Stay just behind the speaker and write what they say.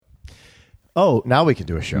Oh, now we can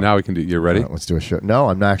do a show. Now we can do. You're ready? All right, let's do a show. No,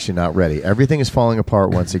 I'm actually not ready. Everything is falling apart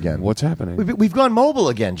once again. What's happening? We've gone mobile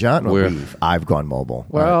again, John. No, Where? I've gone mobile.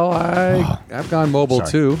 Well, I've gone mobile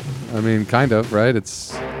Sorry. too. I mean, kind of, right?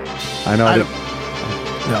 I know.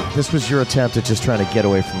 No, this was your attempt at just trying to get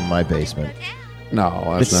away from my basement. No,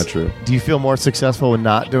 that's not true. Do you feel more successful in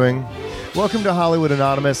not doing? Welcome to Hollywood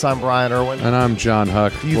Anonymous. I'm Brian Irwin. And I'm John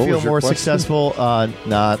Huck. Do you What feel was your more question? successful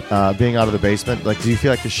not being out of the basement? Like, do you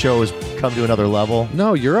feel like the show has come to another level?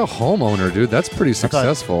 No, you're a homeowner, dude. That's pretty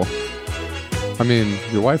successful. I mean,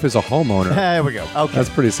 your wife is a homeowner. There we go. Okay. That's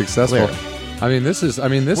pretty successful. Clear. I mean, this is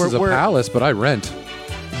a We're- palace, but I rent.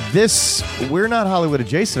 We're not Hollywood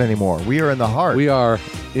adjacent anymore. We are in the heart. We are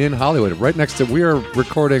in Hollywood, we are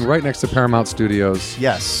recording right next to Paramount Studios.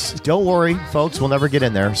 Yes. Don't worry, folks. We'll never get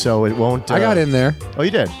in there, so it won't. I got in there. Oh,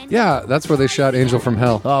 you did? Yeah, that's where they shot Angel from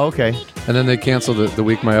Hell. Oh, okay. And then they canceled it the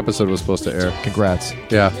week my episode was supposed to air. Congrats.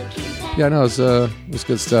 Yeah. Yeah, no, it was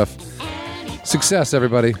good stuff. Success,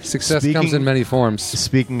 everybody. Success comes in many forms.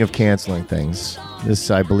 Speaking of canceling things, this,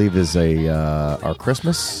 I believe, is our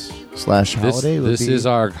Christmas / holiday. This is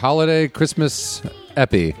our holiday Christmas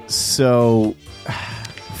epi. So,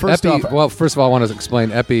 first Epi, off, well, first of all, I want to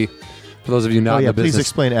explain epi. For those of you not in the business, please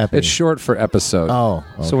explain epi. It's short for episode. Oh,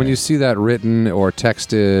 So when okay. you see that written or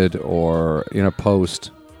texted or in a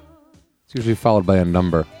post, it's usually followed by a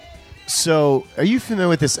number. So, are you familiar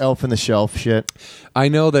with this Elf on the Shelf shit? I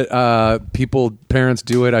know that parents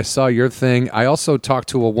do it. I saw your thing. I also talked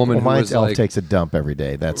to a woman Well, who my was elf like, takes a dump every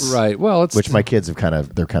day. That's right. Well, it's which my kids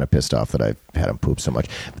have they're kind of pissed off that I've had them poop so much.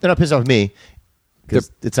 But they're not pissed off with me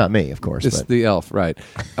because it's not me, of course. It's but. the elf, right?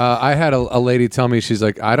 I had a lady tell me, she's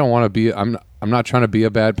like, I don't want to be. I'm not trying to be a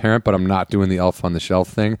bad parent, but I'm not doing the Elf on the Shelf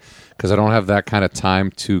thing because I don't have that kind of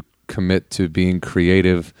time to commit to being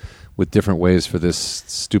creative with different ways for this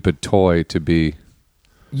stupid toy to be.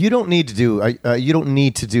 You don't need to do. You don't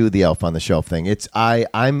need to do the Elf on the Shelf thing. It's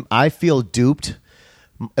I feel duped.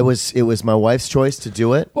 It was my wife's choice to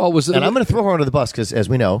do it. Well, and I'm going to throw her under the bus because, as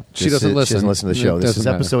we know, She doesn't listen. She doesn't listen to the show. It This is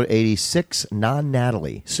doesn't matter. episode 86,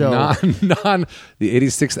 non-Natalie. So non the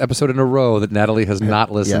 86th episode in a row that Natalie has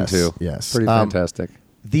not listened to. Yes. Pretty fantastic.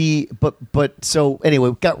 But so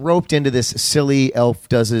anyway, got roped into this silly elf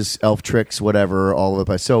does his elf tricks, whatever, all of the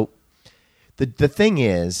place. So the thing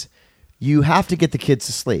is, you have to get the kids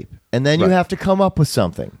to sleep, and then you Right. have to come up with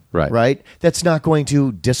something, Right. That's not going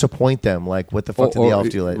to disappoint them. Like, what the fuck did the elf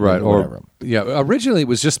do? Right. Or whatever. Yeah. Originally, it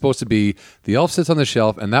was just supposed to be the elf sits on the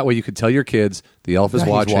shelf, and that way you could tell your kids the elf is Yeah,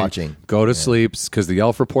 he's watching. watching. Go to sleep because the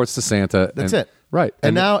elf reports to Santa. That's and- it. Right.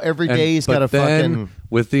 And now every day he's but got a then fucking-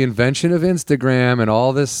 with the invention of Instagram and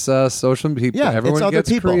all this social people, Yeah, it's everyone other gets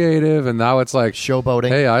people. creative, and now it's like Showboating.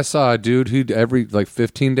 Hey, I saw a dude who every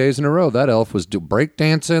 15 days in a row that elf was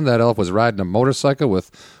breakdancing. That elf was riding a motorcycle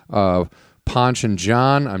with Ponch and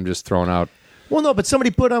John. I'm just throwing out. Well, no, but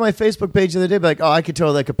somebody put on my Facebook page the other day, like, I could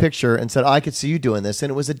tell like a picture and said, I could see you doing this. And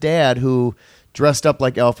it was a dad who dressed up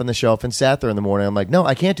like Elf on the Shelf and sat there in the morning. I'm like, no,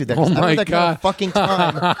 I can't do that. 'cause Oh I don't my have that kind God. of fucking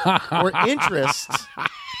time or interest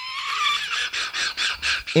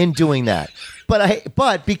in doing that.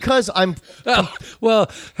 But because I'm, Well,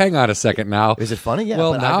 hang on a second now. is it funny? Yeah.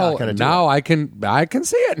 Well, but I'm not gonna do now it. I can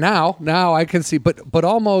see it now. Now I can see, but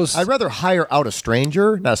almost. I'd rather hire out a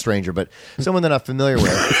stranger, not a stranger, but someone that I'm familiar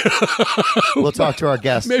with. We'll talk to our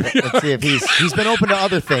guest and see if he's been open to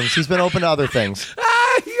other things. He's been open to other things.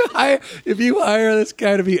 If you hire this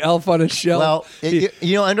guy to be Elf on a Shelf,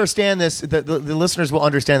 Well, understand this. The listeners will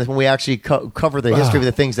understand this when we actually cover the history of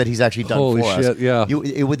the things that he's actually done Holy for shit, us. yeah.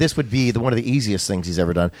 This would be one of the easiest things he's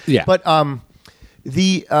ever done. Yeah. But So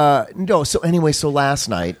anyway, so last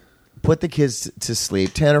night, put the kids to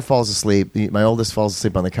sleep. Tanner falls asleep. My oldest falls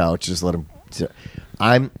asleep on the couch. Just let him.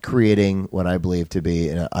 I'm creating what I believe to be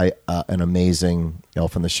an amazing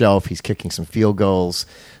Elf on the Shelf. He's kicking some field goals.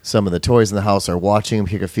 Some of the toys in the house are watching him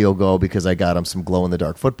kick a field goal because I got him some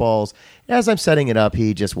glow-in-the-dark footballs. As I'm setting it up,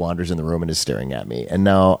 he just wanders in the room and is staring at me. And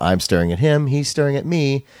now I'm staring at him. He's staring at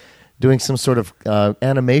me, doing some sort of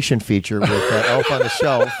animation feature with Elf on the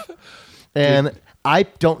Shelf. And I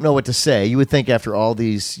don't know what to say. You would think after all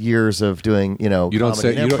these years of doing, you don't comedy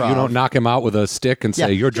say and you improv, don't knock him out with a stick and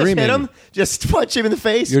say you're dreaming. Just hit him. Just punch him in the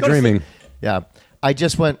face. You're Go to dreaming. sleep. Yeah. I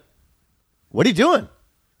just went, what are you doing?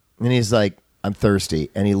 And he's like, I'm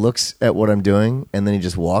thirsty. And he looks at what I'm doing, and then he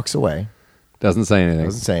just walks away. Doesn't say anything.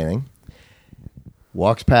 Doesn't say anything.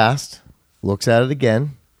 Walks past, looks at it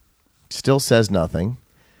again, still says nothing,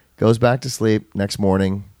 goes back to sleep. Next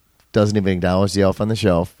morning, doesn't even acknowledge the Elf on the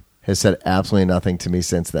Shelf. has said absolutely nothing to me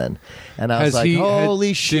since then. And I was like,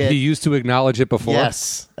 holy shit. Did he used to acknowledge it before?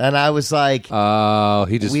 Yes. And I was like,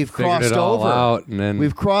 he just we've figured crossed it all over. out. And then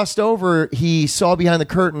We've crossed over. He saw behind the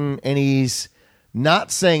curtain, and he's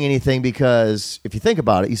not saying anything because if you think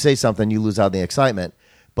about it, you say something, you lose out on the excitement.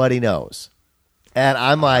 But he knows. And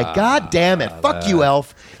I'm like, God damn it. Fuck you,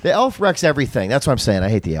 Elf. The Elf wrecks everything. That's what I'm saying. I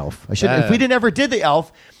hate the Elf. I should. If we never did the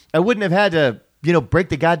Elf, I wouldn't have had to, break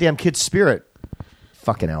the goddamn kid's spirit.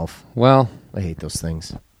 Fucking Elf. Well, I hate those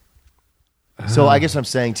things. So I guess what I'm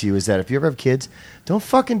saying to you is that if you ever have kids, don't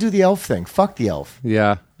fucking do the Elf thing. Fuck the Elf.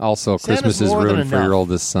 yeah. Also, Santa's Christmas is more than ruined for enough. your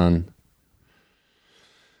oldest son.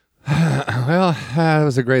 Well, that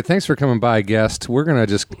was a great. Thanks for coming by, guest. We're gonna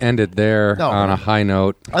just end it there on a high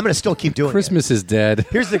note. I'm going to still keep doing it. Christmas is dead.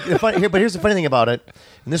 Here's the funny thing about it,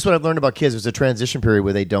 and this is what I've learned about kids. There's a transition period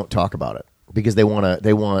where they don't talk about it because they want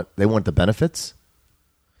the benefits,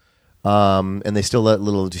 and they still let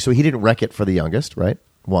little. So he didn't wreck it for the youngest, right?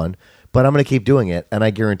 One, but I'm going to keep doing it, and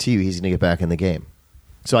I guarantee you he's going to get back in the game.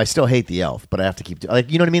 So I still hate the Elf, but I have to keep you know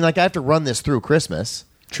what I mean? Like I have to run this through Christmas.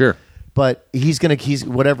 Sure. But he's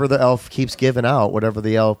whatever the Elf keeps giving out, whatever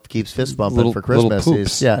the Elf keeps fist bumping for Christmas.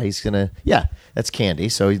 He's gonna that's candy.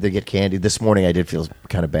 So they get candy. This morning I did feel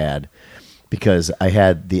kind of bad because I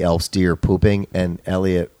had the Elf's deer pooping, and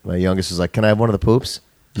Elliot, my youngest, was like, "Can I have one of the poops?"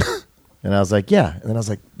 And I was like, "Yeah." And then I was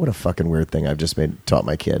like, "What a fucking weird thing I've just taught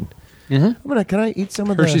my kid." Mm-hmm. Can I eat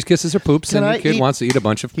some of Hershey's Kisses or poops, and Can your I kid eat- wants to eat a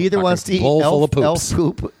bunch of. He either wants to eat bowl full of poops.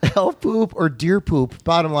 elf poop, or deer poop.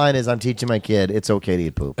 Bottom line is, I'm teaching my kid it's okay to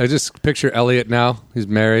eat poop. I just picture Elliot now. He's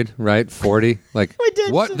married, right? 40. Like,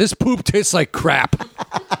 what? This poop tastes like crap.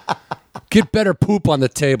 Get better poop on the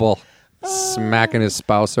table. Smacking his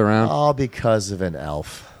spouse around. All because of an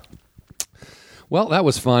elf. Well, that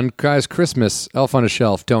was fun. Guys, Christmas, Elf on a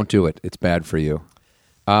Shelf. Don't do it. It's bad for you.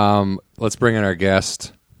 Let's bring in our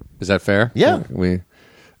guest. Is that fair? Yeah. We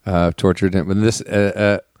tortured him. And this,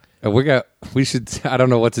 we should, I don't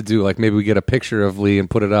know what to do. Like maybe we get a picture of Lee and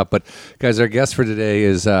put it up. But guys, our guest for today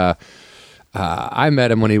is, I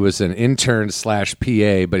met him when he was an intern /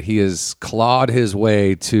 PA, but he has clawed his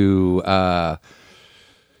way to,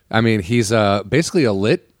 he's basically a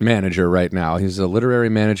lit manager right now. He's a literary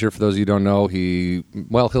manager. For those of you who don't know,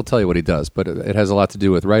 he'll tell you what he does, but it has a lot to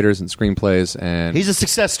do with writers and screenplays and He's a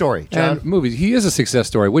success story, John. and movies. He is a success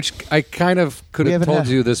story, which I kind of could have told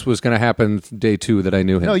you this was going to happen day 2 that I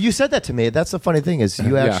knew him. No, you said that to me. That's the funny thing is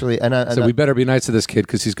you actually so we better be nice to this kid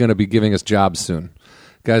because he's going to be giving us jobs soon.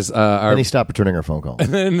 Guys, and he stopped returning our phone calls.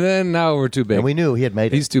 and then now we're too big. And we knew he had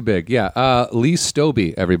made it. He's too big. Yeah. Lee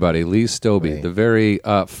Stobie, everybody. Lee Stobie, Right. the very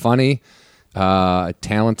funny,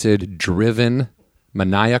 talented, driven,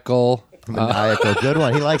 maniacal. Maniacal. Good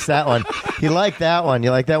one. He likes that one. He liked that one.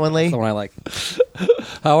 You like that one, Lee? That's the one I like.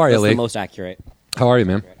 How are you, That's Lee? the most accurate. How are you,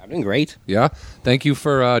 man? I'm doing great. Yeah. Thank you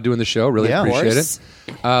for doing the show. Really Yeah, of appreciate course.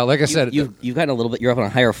 it. Like I said, You've gotten a little bit. You're up on a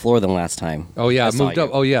higher floor than last time. oh yeah, I I saw moved you. up.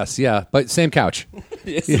 Oh yes, yeah, but same couch.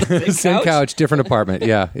 It's the Same couch, different apartment.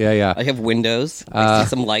 Yeah. I have windows. I see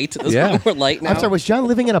some light. There's yeah. more light now. I'm sorry, was John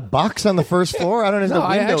living in a box on the first floor? I don't know. No,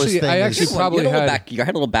 I actually probably you had a little had. you had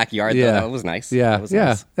a little backyard. Yeah. Though. That was nice. Yeah, That was yeah,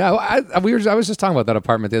 nice. yeah. I was just talking about that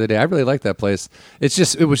apartment the other day. I really like that place.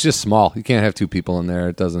 It was just small. You can't have 2 people in there.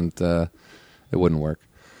 It doesn't. It wouldn't work.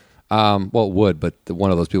 Well, it would, but one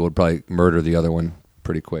of those people would probably murder the other one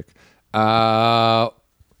pretty quick.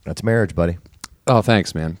 That's marriage, buddy. Oh,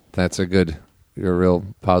 thanks, man. That's you're a real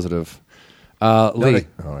positive. Lee. All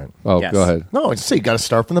right. Oh, Yes. go ahead. No, just say you got to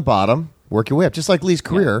start from the bottom, work your way up, just like Lee's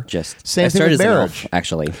career. Just same I thing started with as an marriage. elf,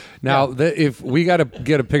 actually. Now, if we got to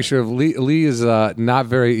get a picture of Lee, Lee is not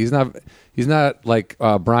very. He's not like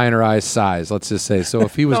Brian or I's size. Let's just say. So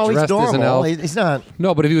if he was No, he's dressed as an normal. elf, He's not.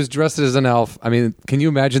 no. But if he was dressed as an elf, I mean, can you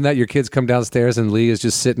imagine that your kids come downstairs and Lee is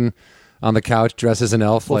just sitting on the couch dressed as an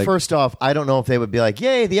elf? Well, like, first off, I don't know if they would be like,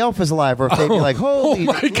 "Yay, the elf is alive," or if they'd be like, oh "Holy,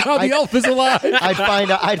 my God, the elf is alive!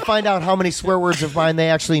 I'd find out how many swear words of mine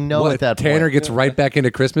they actually know What, at that Tanner point. gets right back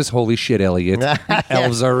into Christmas. Holy shit, Elliot!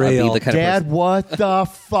 Elves are I'd be real. the kind of Dad, what the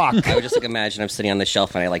fuck? I would just imagine I'm sitting on the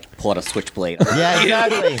shelf and I pull out a switchblade. Yeah,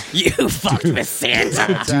 exactly. You fucked with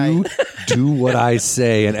Santa. Do what I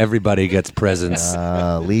say, and everybody gets presents.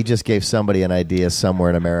 Lee just gave somebody an idea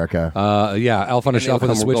somewhere in America. Yeah, elf on a shelf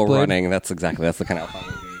with a Go switchblade. running. That's the kind of elf I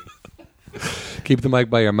would be. Keep the mic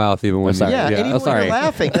by your mouth, even when sorry. yeah, and even when sorry. you're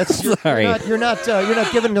laughing, that's Sorry. you're not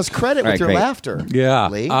giving us credit with right, your great. laughter. Yeah.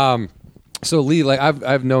 Lee. So Lee, like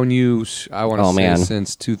I've known you. I want to Oh, say man.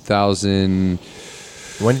 since 2010,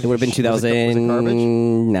 When It would have been was it garbage?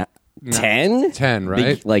 2010. 10,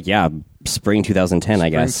 right? Yeah, Spring 2010, I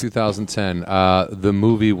guess. Spring 2010. The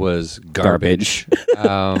movie was garbage.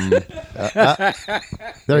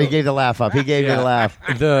 There, he gave the laugh up. He gave you the laugh.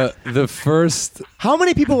 The first. How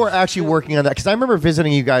many people were actually working on that? Because I remember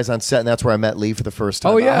visiting you guys on set, and that's where I met Lee for the first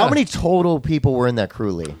time. Oh, yeah. How many total people were in that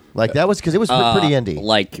crew, Lee? Like, that was because it was pretty indie.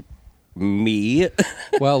 Like me.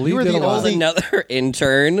 Well, Lee were did the a lot. only- Another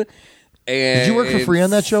intern. Did you work for free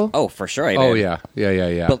on that show? Oh, for sure I did. Oh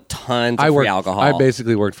yeah. But tons of I free worked. alcohol. I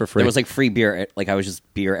basically worked for free. There was like free beer. Like I was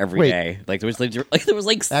just beer every day. Wait. Like there was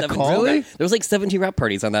like 17. call? Really? There was like 17 rap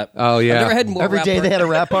parties on that. Oh, yeah. I've never had more Every rap day they had a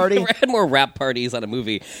rap party? I've never had more rap parties on a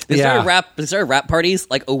movie. They Yeah. started rap parties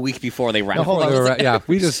like a week before they wrapped. No, hold on. We were- yeah,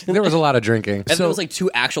 there was a lot of drinking. And there was like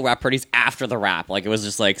 2 actual rap parties after the rap. Like it was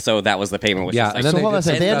just like, so that was the payment. Was Yeah, just like, and then So they hold on a did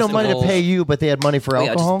second. They had no money to festivals. pay you, but they had money for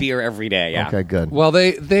yeah, alcohol? just beer every day. Yeah. Okay, good. Well,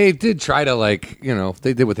 they did try to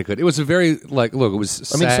they did what they could. It was a very look. It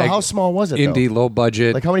was. I mean, so SAG, how small was it, though? Indie, low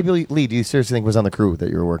budget. Like, how many people, Lee, do you seriously think was on the crew that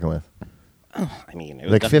you were working with? I mean, it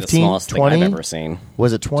was Like definitely 15, the smallest 20? thing I've ever seen.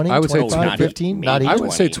 Was it 20? I would say 25, not 15? maybe Not I even?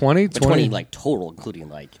 would say 20, But 20 20 like total, including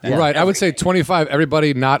like Right, I would say 25.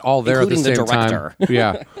 Everybody not all there Including at the the same director.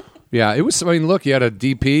 time. Yeah. It was. I mean, look, you had a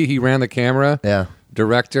DP. He ran the camera. Yeah.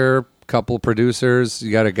 Director, couple producers.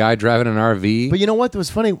 You got a guy driving an RV. But you know what? That was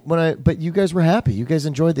funny but you guys were happy. You guys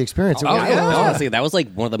enjoyed the experience. It Oh, was- yeah. Honestly, that was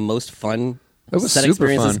like one of the most fun It was set super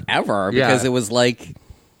experiences fun. ever Yeah. because it was like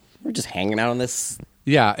we're just hanging out on this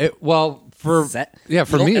yeah. For set. yeah,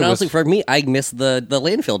 for You know, me, and it honestly, was. for me, I missed the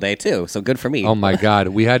landfill day too. So good for me. Oh my God,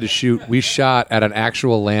 we had to shoot. We shot at an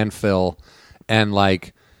actual landfill, and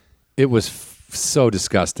like, it was so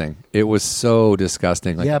disgusting. It was so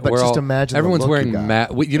disgusting. Like, Yeah, but we're just all- imagine the everyone's look wearing you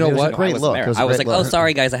got. You know I mean, it was what? a great I wasn't look. there. It was a I was great like, oh, look.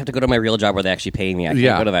 sorry guys, I have to go to my real job where they actually pay me. I can't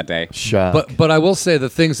Yeah. go to that day. Shock. But I will say the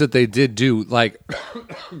things that they did do, like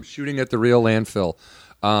shooting at the real landfill,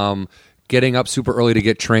 getting up super early to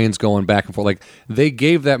get trains going back and forth, like they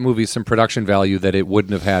gave that movie some production value that it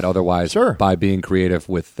wouldn't have had otherwise Sure. by being creative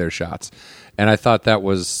with their shots. And I thought that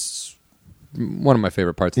was one of my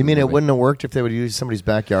favorite parts. You of the mean it movie. wouldn't have worked if they would use somebody's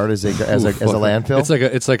backyard as a landfill?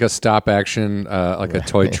 It's like a stop action, like a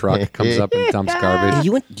toy truck comes up and dumps garbage.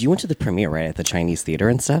 You went to the premiere right at the Chinese theater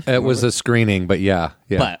and stuff. It was a screening, but yeah.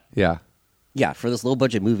 But- yeah. Yeah, for this low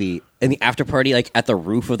budget movie and the after party like at the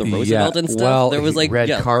roof of the Roosevelt and stuff. well, there was like red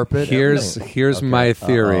carpet. Here's everything. my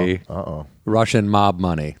theory. Uh-oh. Russian mob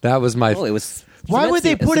money. That was my. Oh, it was. Why would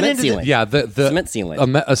they put it into the- Yeah, the cement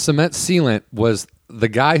sealant? A cement sealant was the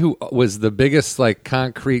guy who was the biggest like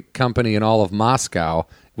concrete company in all of Moscow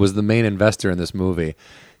was the main investor in this movie.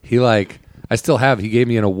 He he gave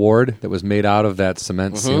me an award that was made out of that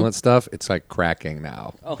cement sealant stuff. It's like cracking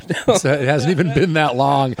now. Oh no! So it hasn't even been that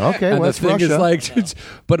long. Okay, and well, the it's thing is Russia. like,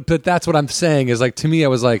 but that's what I'm saying is like to me, I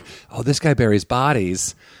was like, oh, this guy buries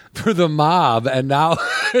bodies for the mob, and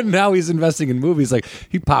now he's investing in movies. Like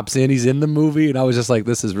he pops in, he's in the movie, and I was just like,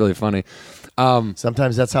 this is really funny.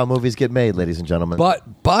 Sometimes that's how movies get made, ladies and gentlemen. But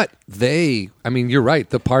I mean, you're right.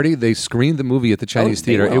 The party they screened the movie at the Chinese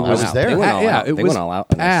they theater. went It all was out. there. They went all yeah, out. it They was went all out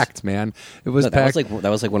on this. packed, man. It was No, packed. that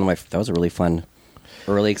was like one of my. That was a really fun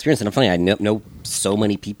early experience, and I'm funny. I know so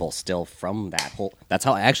many people still from that whole. That's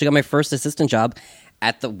how I actually got my first assistant job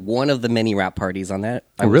at one of the many rap parties on that.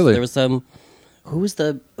 Really? There was some. Who was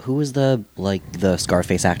the like the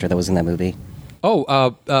Scarface actor that was in that movie?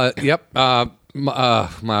 Yep. No,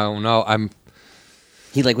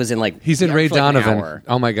 He like was in like he's in yeah, Ray for, like, an Donovan. hour.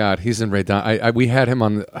 Oh my God, he's in Ray Donovan. We had him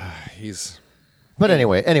on. He's. But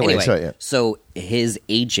anyway, so yeah. So his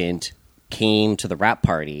agent came to the rap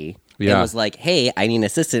party Yeah. and was like, "Hey, I need an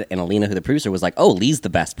assistant." And Alina, who the producer, was like, "Oh, Lee's the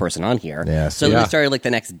best person on here." Yeah, so yeah. they started like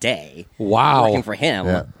the next day. Wow. working for him.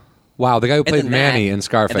 Yeah. Wow, the guy who And played then Manny in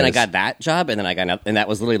Scarface. And then I got that job, and then I got and that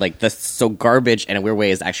was literally like this. So garbage, in a weird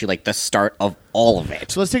way, is actually like the start of all of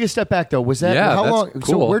it. So let's take a step back, though. Was that Yeah, how that's long?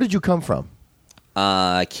 So cool. where did you come from?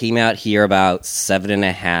 Came out here about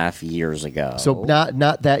 7.5 years ago. So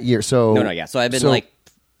not that year. So no, yeah. So I've been like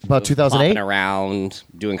about 2008, popping around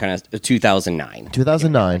doing kind of 2009.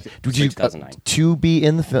 2009. Did you 2009. to be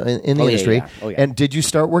in the in the Oh, yeah, industry? yeah. Oh, yeah. And did you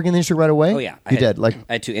start working in the industry right away? Oh yeah, you did. Like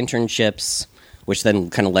I had 2 internships, which then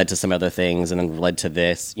kind of led to some other things, and then led to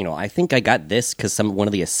this. You know, I think I got this because one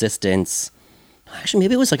of the assistants. Actually,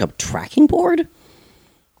 maybe it was like a tracking board.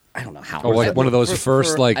 I don't know how. Oh, like one of those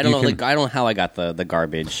first, like, I don't you know. can- Like I don't know how I got the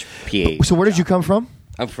garbage PA. so, where did you come from?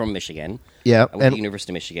 I'm from Michigan. Yeah, I went and to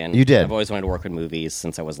University of Michigan. you did. I've always wanted to work with movies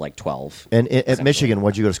since I was like 12. and at Michigan,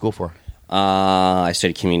 what did you go to school for? I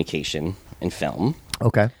studied communication and film.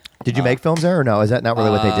 Okay. Did you make films there, or no? Is that not really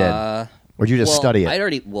what they did? Or did you just study it? I'd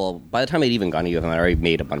already by the time I'd even gone to U of M, I'd already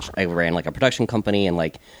made a bunch. I ran like a production company, and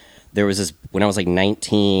like there was this when I was like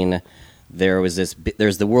 19.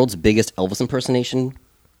 there's the world's biggest Elvis impersonation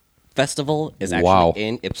festival is actually Wow.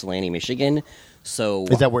 in Ypsilanti, Michigan. So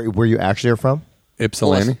Is that where you actually are from?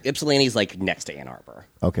 Ypsilanti. Ypsilanti's like next to Ann Arbor.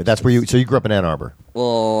 Okay, that's where you. So you grew up in Ann Arbor.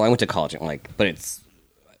 Well, I went to college, but it's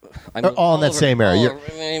I'm All in that same area.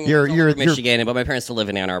 You're Michigan, but my parents still live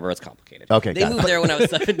in Ann Arbor. It's complicated. Okay, they got it. moved there when I was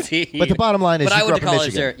 17. But the bottom line is but you I grew went to up in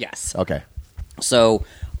college Michigan. there. Yes. Okay. So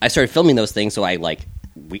I started filming those things. So I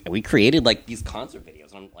we created like these concert videos.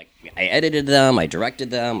 And I'm like, I edited them, I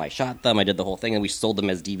directed them, I shot them, I did the whole thing, and we sold them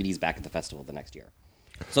as DVDs back at the festival the next year.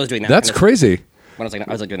 So I was doing that. That's kind of, crazy. When I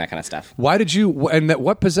was like doing that kind of stuff. Why did you? And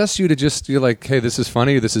what possessed you to just? You're like, hey, this is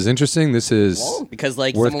funny. This is interesting. This is Well, because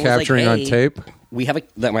like worth someone was capturing like, on hey, tape. We have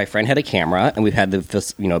my friend had a camera, and we had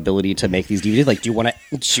the ability to make these DVDs. Like, do you want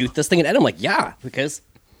to shoot this thing? And I'm like, yeah, because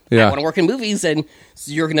I Yeah. want to work in movies, and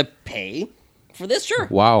so you're gonna pay for this. Sure,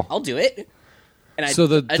 Wow. I'll do it. And I So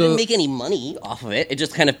I didn't make any money off of it. It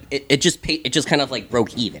just kind of it just kind of like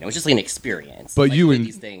broke even. It was just like an experience. But like, you doing and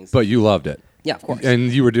these things. but you loved it. Yeah, of course.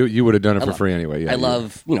 And you would have done it I for love free it. anyway. Yeah, I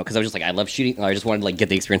love because I was just like I love shooting. I just wanted to like get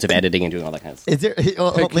the experience of editing and doing all that kind of stuff. Is there? Hey,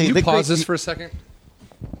 can you pause this for a second?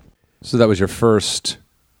 So that was your first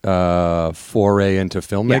foray into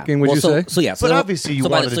filmmaking, would Well, you so, say? So yeah, But obviously you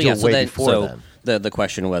wanted to do it way before then. The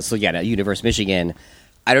question was, so yeah, at University of Michigan,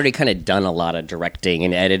 I'd already kind of done a lot of directing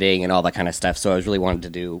and editing and all that kind of stuff. So I was really wanted to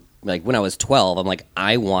do like when I was 12, I'm like,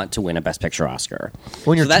 I want to win a Best Picture Oscar.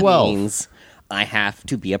 When you're so that 12. means I have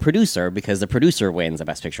to be a producer because the producer wins a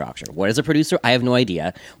Best Picture Oscar. What is a producer? I have no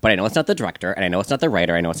idea, but I know it's not the director, and I know it's not the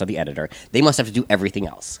writer, I know it's not the editor. They must have to do everything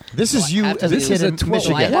else. This is you have to as a do- kid in So I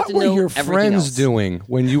Michigan. have What to were know your everything friends else. doing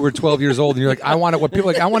when you were 12 years old? And you're like, I want to. What people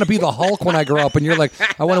are like, I want to be the Hulk when I grow up. And you're like,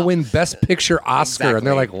 I want to win Best Picture Oscar. And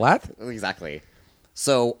they're like, Exactly. what? Exactly.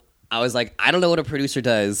 So I was like, I don't know what a producer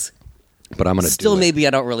does. But I'm going to Still, do it. maybe I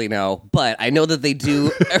don't really know, but I know that they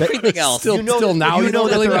do everything else. Still- now you you know don't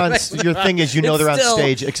that really they're on. know. Your thing is, you know, It's they're on still-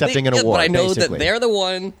 stage accepting an yeah, award. But I know basically. that they're the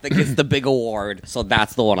one that gets the big award, so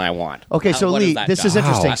that's the one I want. Okay, so what does Lee, that this do? is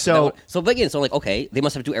interesting. Wow. So again, so like, okay, they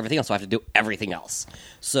must have to do everything else, so I have to do everything else.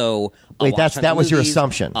 So I'll Wait, watch that's- tons that of was your movies.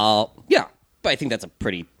 assumption. Yeah, but I think that's a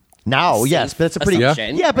pretty. now, yes, but that's a pretty.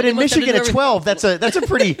 assumption. Yeah, but They in must have to Michigan do at everything. 12, that's a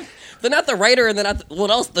pretty. They're not the writer, and they're not. What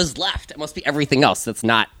else there's left? It must be everything else that's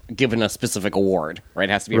not given a specific award, right?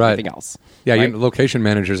 It has to be Right. everything else. Yeah, right? your location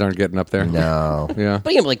managers aren't getting up there. No. Yeah.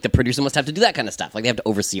 But you know, like the producer must have to do that kind of stuff. Like they have to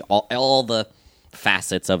oversee all the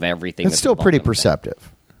facets of everything. It's that's still involved pretty in everything.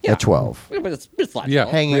 perceptive Yeah. at 12. Yeah, but it's logical. Yeah.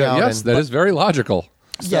 Hanging Yeah, out Yes, and- that is very logical.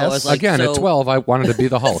 So I Yes. was like, Again, so, at 12, I wanted to be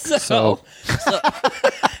the Hulk. so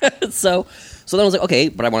so then I was like, okay,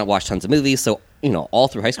 but I want to watch tons of movies. So all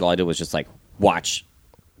through high school, all I did was just like watch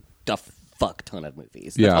a fuck ton of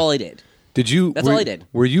movies. That's Yeah. all I did. did you? That's all I did.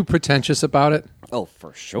 Were you pretentious about it? Oh,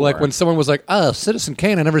 for sure. Like when someone was like, "Oh, Citizen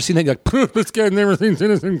Kane, I never seen that." You're like, "This guy's never seen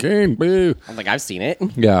Citizen Kane." Boo. I'm like, I've seen it.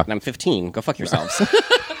 Yeah. And I'm 15. Go fuck yourselves.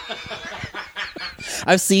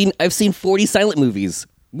 I've seen 40 silent movies.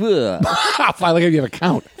 Ugh. Finally, you have a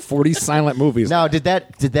count. 40 silent movies. Now, did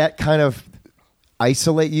that kind of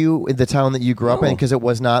isolate you in the town that you grew up in because it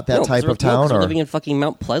was not that No, type 'cause of town? we're Or living in fucking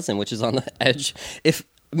Mount Pleasant, which is on the edge. If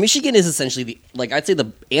Michigan is essentially I'd say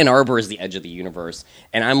the Ann Arbor is the edge of the universe,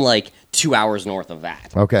 and I'm like 2 hours north of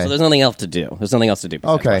that. Okay. So there's nothing else to do. There's nothing else to do.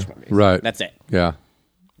 besides Okay. watch movies. Right. That's it. Yeah.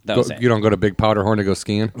 That was it. You don't go to Big Powderhorn to go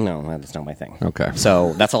skiing? No, that's not my thing. Okay.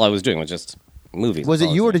 So that's all I was doing was just movies. was That's it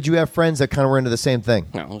all I you, or doing. did you have friends that kind of were into the same thing?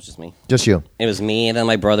 No, it was just me. Just you. It was me, and then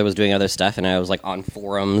my brother was doing other stuff, and I was like on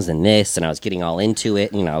forums and this, and I was getting all into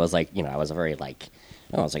it. I was like, I was a very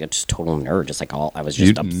I was like a just total nerd, just like all I was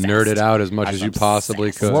just You obsessed. nerded out as much I was as you possibly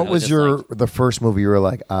obsessed. could. What I was just your like- the first movie you were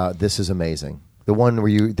like, this is amazing? The one where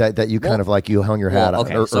you that you kind of like you hung your hat Well,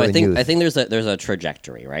 on. okay, so I in think youth. there's a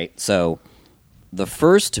trajectory, right? So the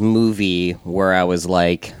first movie where I was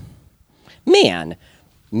like, man,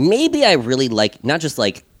 maybe I really like not just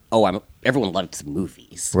like everyone loves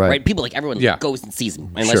movies, Right. People everyone Yeah. goes and sees them,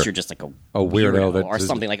 unless Sure. you're just like A weirdo that or just-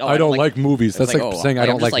 something like I don't like movies. it's That's like saying I I'm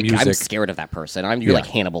don't just like I'm music. scared of that person. You're Yeah. like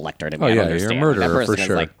Hannibal Lecter to me. Oh, I don't yeah, you're a understand. murderer, that person for is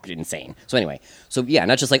sure. like insane. So anyway,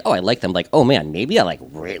 not just like I like them. Like man, maybe I like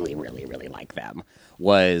really, really, really like them.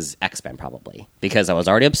 Was X-Men probably because I was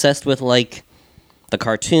already obsessed with like the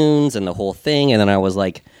cartoons and the whole thing, and then I was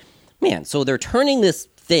like, man, so they're turning this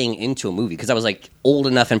thing into a movie because I was like old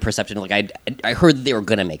enough and perception. Like I heard they were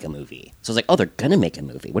gonna make a movie, so I was like, oh, they're gonna make a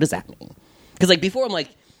movie. What does that mean? Because like before, I'm like,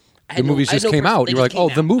 The movies just came out. You were like, oh,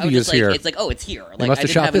 the movie is here. It's like, oh, it's here. Like, must I have didn't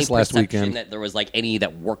shot have any this last perception weekend. that there was like any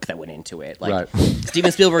that work that went into it. Like Right.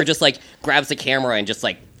 Steven Spielberg just like grabs the camera and just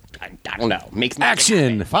like I don't know. Makes magic Action!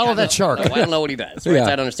 happen. Follow that shark. I don't know what he does. Right? Yeah.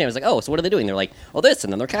 So I don't understand. I was like, oh, so what are they doing? They're like, oh, this,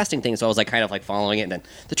 and then they're casting things. So I was like, kind of like following it, and then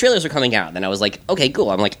the trailers are coming out. And then I was like, okay, cool.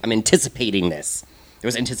 I'm anticipating this. There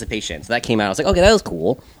was anticipation. So that came out. I was like, okay, that was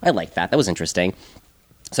cool. I like that. That was interesting.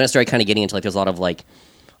 So I started kind of getting into like there's a lot of like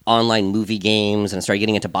online movie games, and I started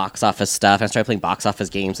getting into box office stuff. And I started playing box office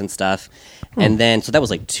games and stuff. And then so that was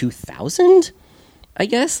like 2000, I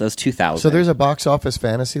guess. That was 2000. So there's a box office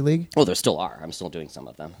fantasy league? Oh, there still are. I'm still doing some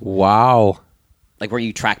of them. Wow. Like where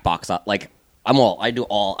you track box office. Like I do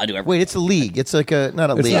everything. Wait, it's a league. It's like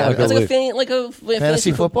not a It's league. not like a It's league. like a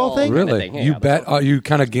Fantasy football thing? kind of Really? thing. Yeah, You yeah, bet? You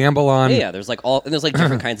kind of gamble on. Yeah, there's like and there's like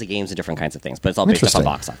different kinds of games and different kinds of things, but it's all based off Interesting. of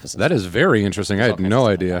box office. That is very interesting. I had no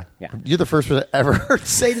idea. Yeah. You're the first person I ever heard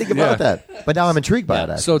say anything about Yeah. that. But now I'm intrigued by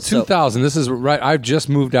that. So 2000. This is right. I've just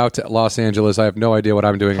moved out to Los Angeles. I have no idea what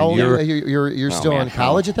I'm doing. how old and are you? You're still man. in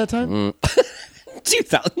college at that time?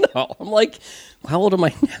 2000. No, I'm like, how old am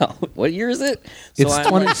I now? What year is it? So It's I'm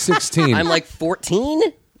 2016. I'm like 14,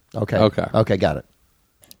 Okay. Okay. Okay, got it.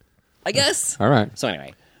 I guess. All right. So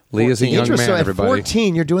anyway, Lee is a 14. young Interesting. man, So at everybody.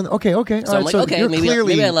 14, you're doing okay. So All I'm right, like, so okay, you're maybe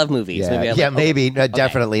clearly, I love movies. Yeah, Maybe I yeah, like, maybe okay.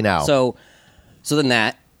 definitely now. So then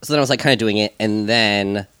I was like kind of doing it, and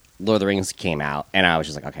then Lord of the Rings came out, and I was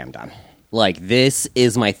just like, okay, I'm done. Like this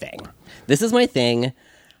is my thing. This is my thing.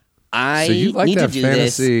 I So you like need that to do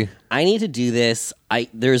fantasy- this. I need to do this.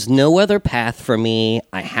 There's no other path for me.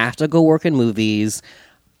 I have to go work in movies.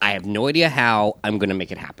 I have no idea how I'm going to make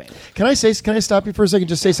it happen. Can I stop you for a second?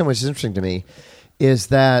 Just say something which is interesting to me. Is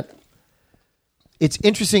that it's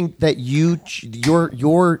interesting that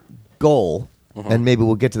your goal, and maybe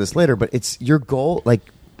we'll get to this later, but it's your goal. Like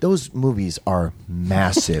those movies are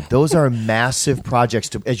massive. Those are massive projects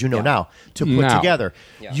to, as you know now, to put Now. together.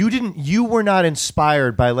 Yeah. You were not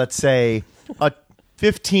inspired by, let's say, a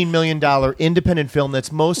 $15 million independent film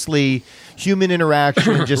that's mostly human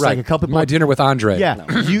interaction and just Right. like a couple. My dinner with Andre. Yeah,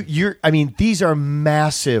 you're. I mean, these are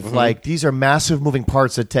massive. Mm-hmm. Like these are massive moving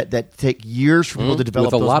parts that take years for people to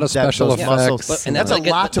develop. With a lot of those special muscles. effects. But, and That's a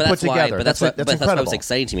lot to but put that's why- together. But that's why that's why it incredible. was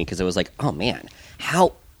exciting to me because it was like, oh man,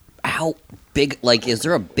 how big? Like, is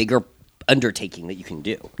there a bigger undertaking that you can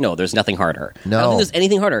do? No, there's nothing harder. I No. don't think there's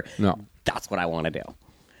anything harder. No. That's what I want to do.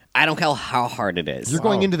 I don't care how hard it is. You're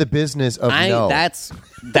going into the business of no.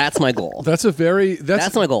 That's my goal. That's a very. That's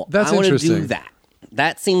That's my goal. That's I want to interesting. do that.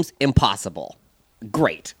 That seems impossible.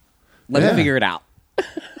 Great. Let Yeah. me figure it out.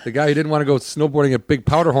 The guy who didn't want to go snowboarding at Big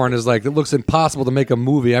Powderhorn is like, it looks impossible to make a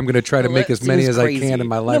movie. I'm going to try to make as many Seems as crazy. I can in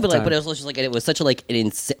my No, lifetime. but it was just like it was such a like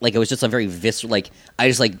an like it was just a very visceral like I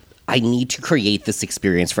just like I need to create this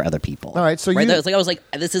experience for other people. All right, so right you- there, it's like I was like,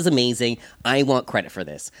 this is amazing. I want credit for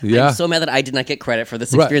this. Yeah. I'm so mad that I did not get credit for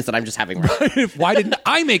this Right. experience that I'm just having. Right now. Why didn't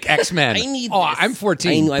I make X-Men? I need. Oh, this. I'm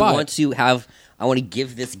 14. I but want to have. I want to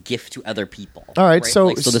give this gift to other people. All right, so-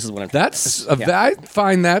 Like, so this is what I'm. That's Yeah. I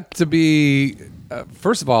find that to be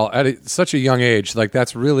first of all at such a young age. Like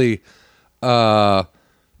that's really kind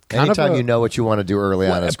Anytime of a- you know what you want to do early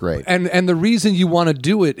on is great. And the reason you want to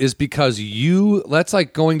do it is because that's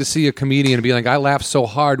like going to see a comedian and being like, I laughed so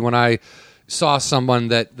hard when I saw someone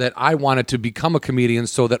that I wanted to become a comedian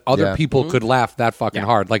so that other Yeah. people could laugh that fucking Yeah.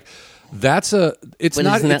 hard. Like it's But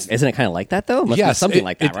not isn't it kind of like that though? It must be yes, something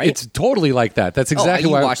like that, right? It's totally like that. That's Oh, exactly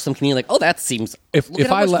you why watch some comedian like, oh, that seems. if look at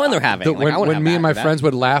how I much fun they're having. Like, I wanna when have me that, and my that. friends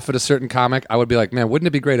would laugh at a certain comic, I would be like, man, wouldn't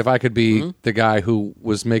it be great if I could be Mm-hmm. the guy who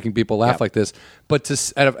was making people laugh Yep. like this? But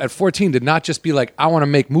at 14, did not just be like, I want to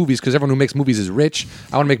make movies because everyone who makes movies is rich.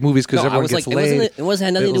 I want to make movies because No, I everyone was gets like, laid. it wasn't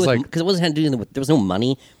had nothing to do was with like, because it wasn't had to do with there was no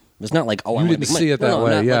money. It was not like oh, I You want didn't to make money. see it that No,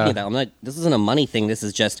 way, I'm not yeah. looking at that. I'm not. This isn't a money thing. This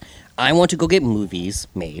is just I want to go get movies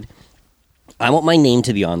made. I want my name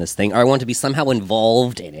to be on this thing, or I want to be somehow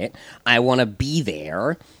involved in it. I want to be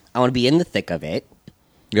there. I want to be in the thick of it.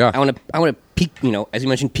 yeah. I want to peek, as you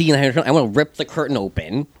mentioned, peek in the curtain. I want to rip the curtain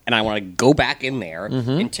open, and I want to go back in there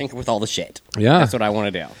and tinker with all the shit. Yeah. That's what I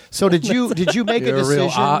want to do. So did you make a You're a real,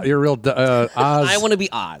 decision? you're a real Oz. I want to be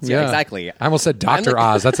Oz. Yeah, exactly. I almost said I'm Dr. the-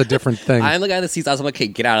 Oz. That's a different thing. I'm the guy that sees Oz. I'm like, okay,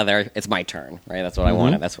 get out of there. It's my turn, right? That's what I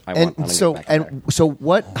wanted. That's what I want. I'm and gonna so get back in there. and so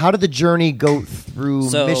what? How did the journey go through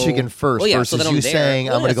So- Michigan first well, yeah, so versus then I'm you there. saying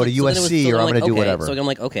Well, I'm going to yeah, go to so then it was- USC so or then I'm going to do okay, whatever? So I'm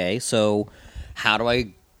like, okay, so how do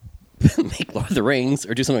I make Lord of the Rings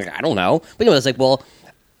or do something like I don't know. But anyway, I was like, well,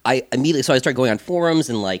 I immediately so I started going on forums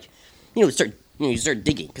and like you start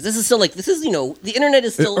digging because this is still like this is the internet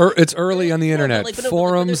is still It's early on the internet. But there's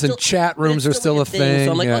Forums still- and chat but rooms it's are still a thing.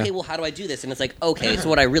 So I'm like, yeah. okay, well, how do I do this? And it's like, okay, so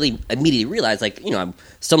what I really immediately realized, like, I'm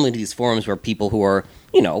stumbling into these forums where people who are,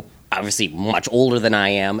 obviously much older than I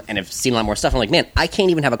am and have seen a lot more stuff. I'm like, man, I can't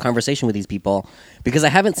even have a conversation with these people because I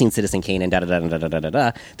haven't seen Citizen Kane and da da da da da da da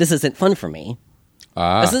da. This isn't fun for me.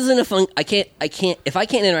 This isn't a fun. I can't. If I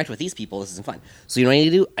can't interact with these people, this isn't fun. So you know what I need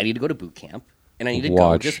to do? I need to go to boot camp, and I need to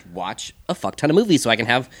go just watch a fuck ton of movies, so I can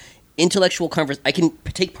have intellectual I can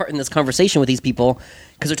take part in this conversation with these people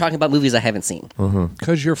because they're talking about movies I haven't seen.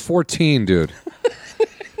 Because you're 14, dude.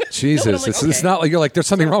 Jesus, like, it's not like you're like, there's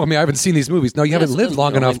something wrong with me. I haven't seen these movies. No, you haven't lived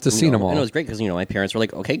long enough to see them all. And it was great because my parents were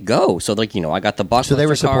like, okay, go. So like I got the box. So they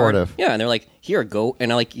were supportive. Yeah, and they're like, here, go.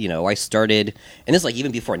 And I started, and this is like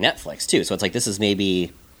even before Netflix too. So it's like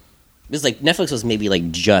Netflix was maybe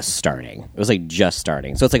like just starting. It was like just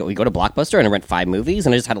starting. So it's like we go to Blockbuster and I rent 5 movies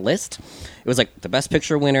and I just had a list. It was like the Best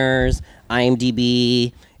Picture winners,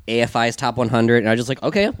 IMDb, AFI's top 100, and I was just like,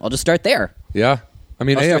 okay, I'll just start there. Yeah. I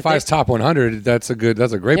mean, AFI's top 100. That's a great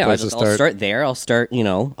place to start. I'll start there.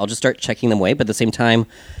 I'll just start checking them away. But at the same time,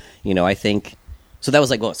 I think so. That was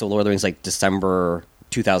like so Lord of the Rings like December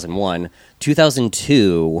 2001,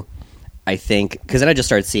 2002. I think because then I just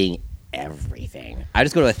started seeing everything. I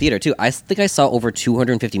just go to a theater too. I think I saw over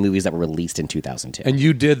 250 movies that were released in 2002. And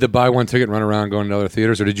you did the buy one ticket, run around, going to other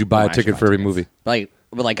theaters, or did you buy a ticket for every movie?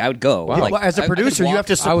 But I would go. Wow. Well, as a producer, you have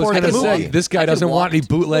to support the movie. Say, this guy doesn't want any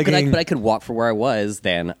bootlegging. But I could walk from where I was.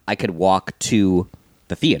 Then I could walk to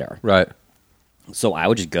the theater. Right. So I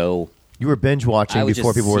would just go. You were binge watching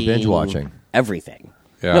before people were binge watching. Everything.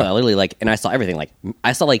 Yeah. No, I literally and I saw everything.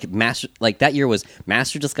 I saw Master. That year was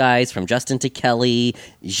Master Disguise from Justin to Kelly,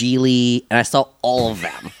 Gigli, and I saw all of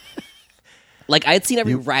them. I had seen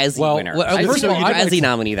every Razzie winner. First of all, Razzie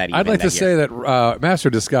nominee that year. I'd like to say that Master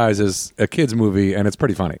of Disguise is a kids movie, and it's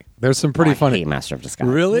pretty funny. There's some pretty funny. I hate Master of Disguise.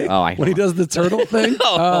 Really? Oh, when he does the turtle thing?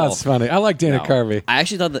 It's funny. I like Dana Carvey. I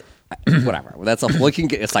actually thought that. Whatever. That's we can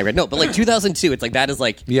get a side. No, but 2002. It's that is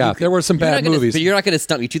there were some bad movies. But you're not going to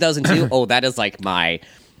stump me. 2002. Oh, that is my.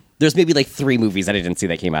 There's maybe 3 movies that I didn't see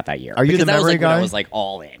that came out that year. Are you the memory guy? I was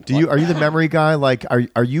all in. Are you the memory guy?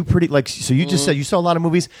 Are you pretty so you just said you saw a lot of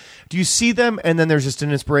movies. Do you see them and then there's just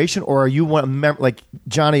an inspiration, or are you one like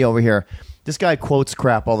Johnny over here? This guy quotes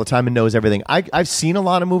crap all the time and knows everything. I've seen a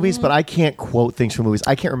lot of movies, but I can't quote things from movies.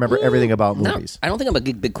 I can't remember everything about movies. I don't think I'm a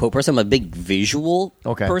big quote person. I'm a big visual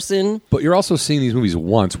person. But you're also seeing these movies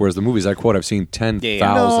once, whereas the movies I quote I've seen 10,000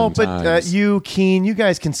 times. No, but you, Keen, you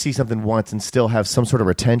guys can see something once and still have some sort of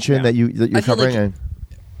retention that you're covering.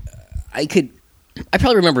 I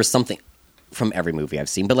probably remember something from every movie I've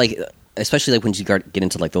seen, but especially when you get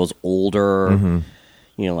into those older. Mm-hmm.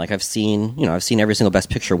 I've seen every single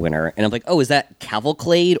Best Picture winner, and I'm like, oh, is that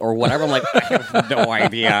Cavalcade or whatever? I'm like, I have no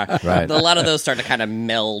idea. Right. A lot of those start to kind of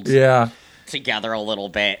meld together a little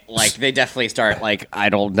bit. They definitely start I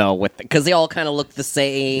don't know because they all kind of look the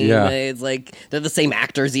same. Yeah. It's they're the same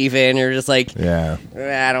actors even. You're just I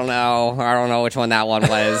don't know which one that one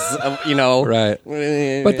was. Right.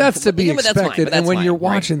 But that's to be expected. And when you're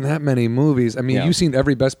watching that many movies, I mean, you've seen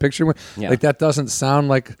every Best Picture one. Yeah. That doesn't sound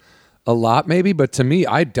like a lot, maybe, but to me,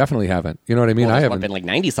 I definitely haven't. You know what I mean? Well, I haven't been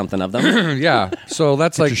 90-something of them. Yeah, so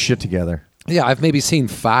that's Get your shit together. Yeah, I've maybe seen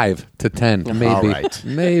 5 to 10, maybe. All right.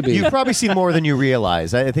 Maybe you've probably seen more than you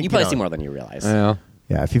realize. I think you probably see more than you realize. Yeah.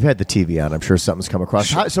 Yeah, if you've had the TV on, I'm sure something's come across.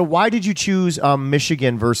 So why did you choose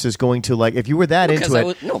Michigan versus going to if you were that into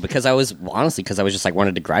it? Because I was just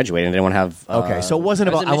wanted to graduate and didn't want to have. Okay, so it wasn't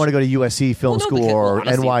about I want to go to USC Film School or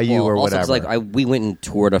NYU or whatever. We went and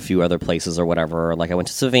toured a few other places or whatever. I went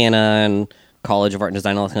to Savannah and College of Art and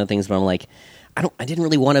Design, all those kind of things. But I'm I didn't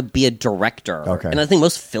really want to be a director. Okay. And I think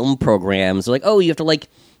most film programs are oh, you have to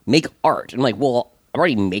make art. And I'm well, I'm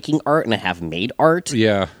already making art and I have made art.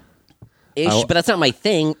 Yeah. But that's not my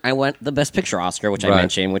thing. I want the Best Picture Oscar, which I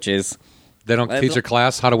mentioned, which is... They don't teach a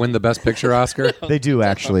class how to win the Best Picture Oscar? They do,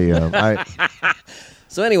 actually.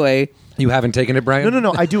 So anyway... You haven't taken it, Brian?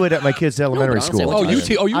 No. I do it at my kids' elementary school. You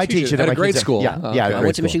teach it at a grade school. Yeah, okay. I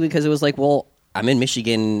went to Michigan because it was I'm in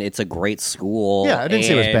Michigan. It's a great school. Yeah, I didn't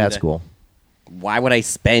say it was a bad school. Why would I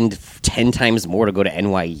spend 10 times more to go to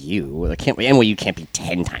NYU? NYU can't be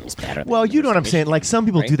 10 times better. Well, you know what I'm saying. Some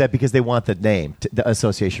people do that because they want the name, the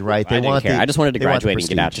association, right? I didn't care. I just wanted to graduate and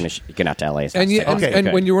get out to LA.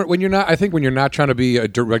 And when you're not, I think when you're not trying to be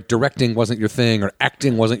directing wasn't your thing or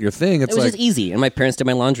acting wasn't your thing. It was just easy, and my parents did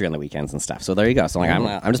my laundry on the weekends and stuff. So there you go. So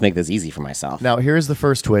I'm just making this easy for myself. Now here's the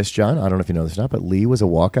first twist, John. I don't know if you know this or not, but Lee was a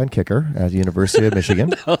walk-on kicker at the University of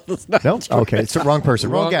Michigan. No, that's not true. Okay, it's the wrong person.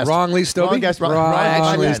 Wrong guest. Wrong Lee Stobie. Wrong guest.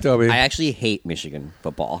 I actually hate Michigan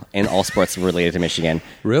football and all sports related to Michigan.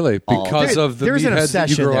 Really? Because of the there's an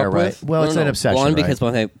obsession there, right? With? Well, it's an obsession. One, because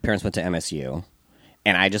both my parents went to MSU,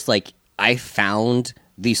 and I just I found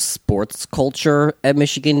the sports culture at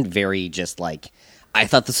Michigan very just I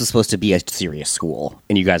thought this was supposed to be a serious school,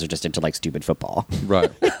 and you guys are just into stupid football.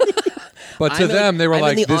 Right. But to them, they were I'm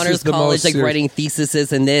like, in the this honors is the college, most like serious- writing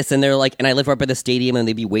theses and this, and they're like, and I live right by the stadium, and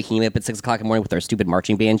they'd be waking me up at 6:00 in the morning with their stupid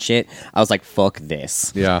marching band shit. I was like, fuck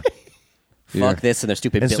this, Yeah. fuck this, and their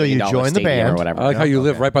stupid And so $1 billion you joined the stadium band. or whatever. I like how you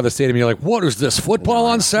live right by the stadium. You're like, what is this, football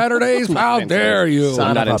on Saturdays? How into dare it. you? Son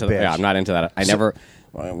I'm not of a into. bitch. Yeah, I'm not into that. I never.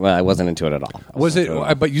 Well, I wasn't into it at all. Was it?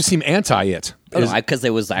 But you seem anti it. Because it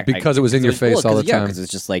was Because it was in your face all the time. Because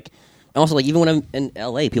it's just like, and also like even when I'm in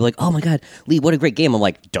LA, people are like, oh my god, Lee, what a great game. I'm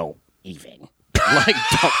like, don't even. Like,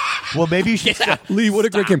 don't. Well, maybe you should. Lee, what a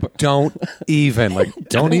great game. Don't even. Like,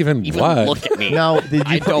 don't even what? Look at me. Now,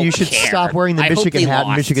 I don't you should care. stop wearing the I hope Michigan they hat and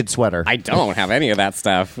lost. Michigan sweater. I don't have any of that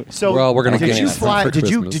stuff. So, Well, we're gonna did get you you some fly? for Did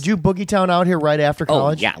you Christmas. did you boogie town out here right after Oh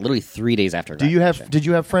college? yeah, literally 3 days after. Do you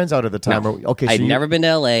have friends out at the time? No. Or, okay, so I'd never been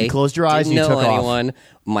to LA. You closed your eyes Didn't and you know took off. anyone.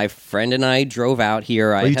 My friend and I drove out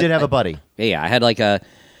here. Well, you did have a buddy. Yeah, I had like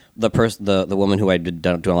the woman who I did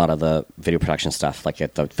doing a lot of the video production stuff, like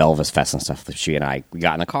at the Velvet Fest and stuff. She and I, we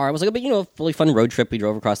got in the car. It was like a really fun road trip. We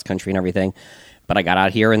drove across the country and everything. But I got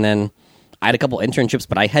out here and then I had a couple internships,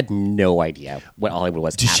 but I had no idea what Hollywood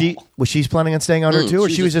was. Was she planning on staying on her too, or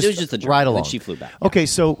she she was was just, just a job, ride and then along? she flew back, yeah. Okay,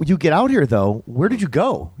 so you get out here though. Where did you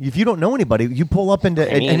go? If you don't know anybody, you pull up into.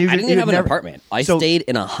 I mean, and you, I didn't you even have an never- apartment. I so stayed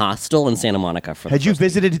in a hostel in Santa Monica for. Had the you first week.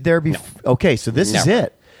 visited there before? Okay, so this is Never.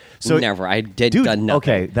 it. So Never. I did Dude, done nothing.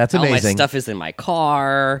 okay, that's All amazing. my stuff is in my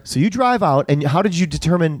car. So you drive out, and how did you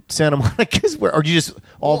determine Santa Monica's where? Or you just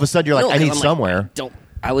all of a sudden you're like, No, I 'cause need I'm like, somewhere.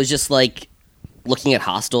 I was just like looking at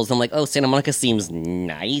hostels. I'm like, oh, Santa Monica seems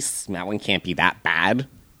nice. That one can't be that bad.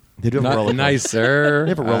 They do have a Not roller coaster. nicer. They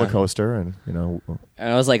have a roller coaster, and And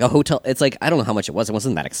I was like, a hotel. It's like I don't know how much it was. It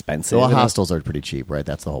wasn't that expensive. well, And hostels are pretty cheap, right?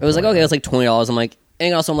 That's the whole. It was like point, okay, it right? was like $20. I'm like,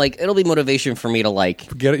 and also I'm like, it'll be motivation for me to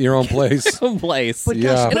like Get it your own place. someplace.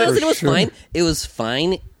 Yeah, and for honestly, it was sure. fine. It was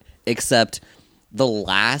fine, except the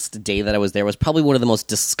last day that I was there was probably one of the most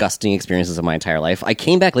disgusting experiences of my entire life. I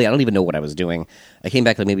came back late. I don't even know what I was doing. I came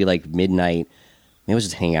back maybe like midnight. Maybe I was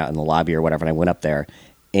just hanging out in the lobby or whatever, and I went up there,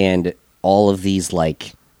 and all of these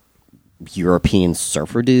like European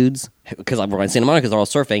surfer dudes, because I'm in Santa Monica, they're all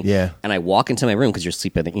surfing. Yeah. And I walk into my room because you're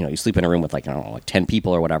sleeping. You sleep in a room with like I don't know, like 10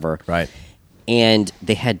 people or whatever. Right. And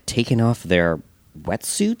they had taken off their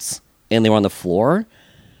wetsuits and they were on the floor.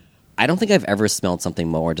 I don't think I've ever smelled something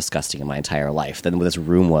more disgusting in my entire life than what this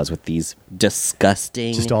room was with these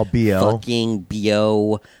disgusting, Just all BO? fucking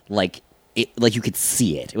BO, like you could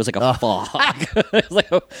see it. It was like a fog. It was like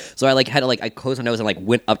so I like had to like I closed my nose and like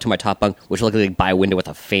went up to my top bunk, which looked like by a window with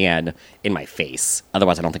a fan in my face.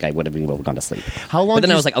 Otherwise, I don't think I would have been able to gone to sleep. How long But then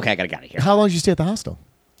did I you was like, okay, I gotta get out of here. How long did you stay at the hostel?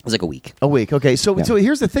 It was like a week. A week. Okay. So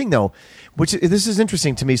here's the thing, though, which this is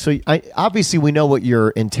interesting to me. So obviously we know what your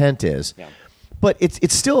intent is, Yeah. but it's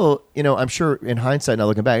still, I'm sure in hindsight now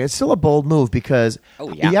looking back, it's still a bold move because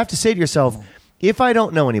Oh, yeah. you have to say to yourself, if I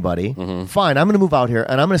don't know anybody, fine, I'm going to move out here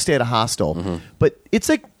and I'm going to stay at a hostel. But it's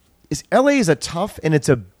like, LA is a tough and it's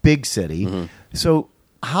a big city. So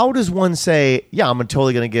how does one say, yeah, I'm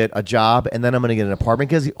totally going to get a job and then I'm going to get an apartment?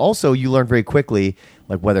 Because also you learn very quickly,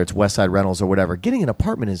 like whether it's West Side Rentals or whatever, getting an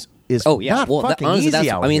apartment is Oh yeah, not well, fucking honestly, easy that's,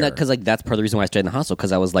 out I mean, here. because like that's part of the reason why I stayed in the hostel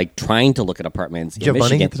because I was like trying to look at apartments. Did you have in money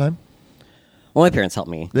Michigan. at the time? Well, my parents helped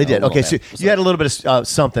me. They a did. little Okay, so bit. you had a little bit of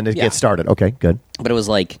something to Yeah. get started. Okay, good. But it was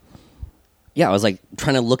like, yeah, I was like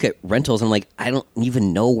trying to look at rentals and like I don't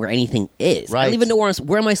even know where anything is. I Right. don't even know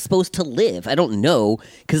where am I supposed to live. I don't know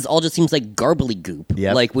because it all just seems like garbly goop.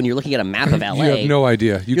 Yep. Like when you're looking at a map of LA, You have no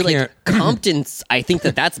idea. You You're can't. like Compton's. I think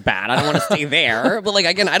that's bad. I don't want to stay there. But like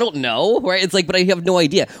again, I don't know. Right? It's like, but I have no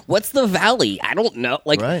idea. What's the valley? I don't know.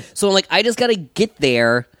 Like, Right. so I'm like, I just got to get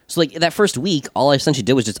there. So like that first week, all I essentially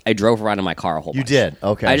did was just I drove around in my car a whole. You bunch. did?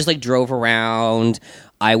 Okay. I just like drove around.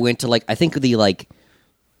 I went to like I think the like.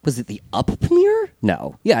 Was it the Up premiere?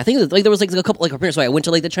 No. Yeah, I think it was, like there was like a couple like premieres. So I went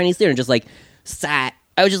to like the Chinese theater and just like sat.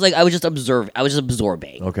 I was just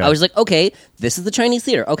absorbing. Okay. I was like, okay, this is the Chinese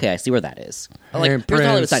theater. Okay, I see where that is. I'm like, here's the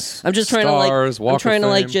Hollywood Handprints, sign. I'm just trying stars, to Walk like, I'm of trying to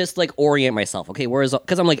like Fame. just like orient myself. Okay, where is?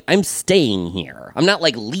 Because I'm like, I'm staying here. I'm not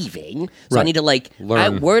like leaving. So I Right. need to like,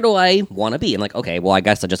 Learn. where do I want to be? I'm like, okay, well, I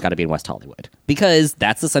guess I just got to be in West Hollywood because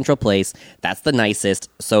that's the central place. That's the nicest.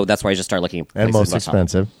 So that's where I just start looking. At And places in most West Hollywood.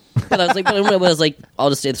 expensive. But I was like, I'll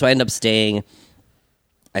just stay. So I ended up staying.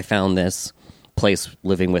 I found this place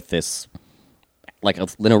living with this, like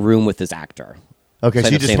in a room with this actor. Okay, so I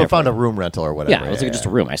ended you up staying just there found for- a room rental or whatever. Yeah, it was like just a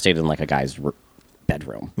room. I stayed in like a guy's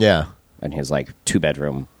bedroom Yeah. in his like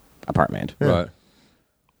 2-bedroom apartment. Right.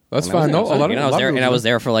 That's And I was fine. there. No, a lot of- And a I was lot of there, people and I do. was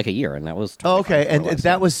there for like a year, and that was Oh, totally okay, fine and for what it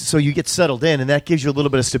that was so you get settled in, and that gives you a little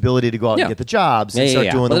bit of stability to go out Yeah. and get the jobs and Yeah, start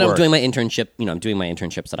yeah. doing But the then work. I'm doing my internship. I'm doing my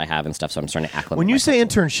internships that I have and stuff. So I'm starting to acclimate. When you say myself.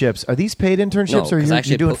 internships, are these paid internships no, or 'cause you're,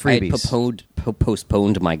 actually you're doing I freebies?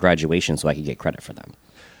 postponed my graduation so I could get credit for them.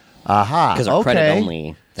 Aha, 'Cause our okay. credit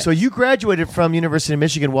only So you graduated from University of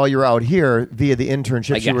Michigan while you were out here via the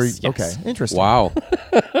internships. I you were, guess, yes. Okay, interesting. Wow.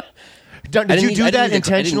 Did you do that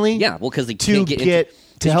intentionally? Yeah, well, because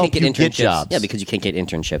to help you get jobs. Yeah, because you can't get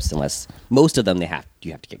internships unless most of them you have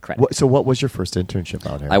to get credit. So what was your first internship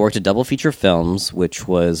out here? I worked at Double Feature Films, which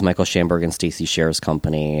was Michael Schamberg and Stacey Scher's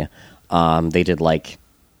company. They did like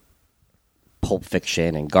Pulp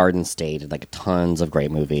Fiction and Garden State, did like tons of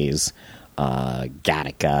great movies.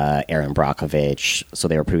 Gattaca, Aaron Brockovich. So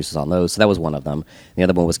they were producers on those. So that was one of them. The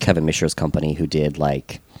other one was Kevin Misher's company, who did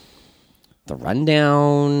like The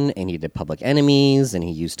Rundown, and he did Public Enemies, and he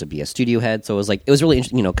used to be a studio head. So it was really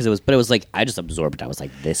interesting, because it was like I just absorbed it. I was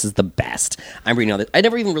like, this is the best. I'm reading all this. I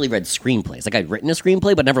never even really read screenplays. Like I'd written a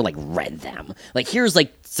screenplay, but never like read them. Like here's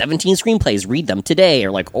like 17 screenplays. Read them today.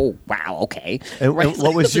 Or like, oh wow, okay. And Right?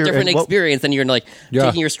 what was It's your- a different and what- experience than you're like Yeah.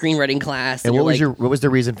 taking your screenwriting class. and you're what was the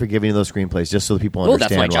reason for giving you those screenplays? Just so that people well, that's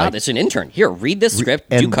understand. my job. like- It's an intern. Here, read this script,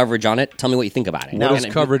 do and- coverage on it. Tell me what you think about it. What does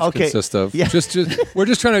And- coverage okay, consist of? yeah. Just we're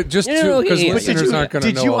just trying to No, because yeah, listeners aren't going to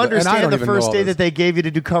know. Did you all that. And I understand don't the even know first all day this. that they gave you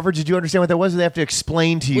to do coverage? Did you understand what that was? Or they have to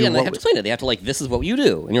explain to you? Well, yeah, and they what have to explain it. They have to like, this is what you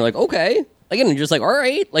do, and you're like, okay. Again, you're just like, all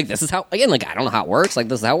right, like this is how. Again, like I don't know how it works. Like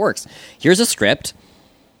this is how it works. Here's a script.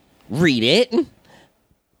 Read it.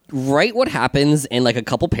 Write what happens in like a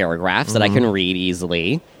couple paragraphs that I can read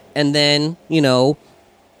easily, and then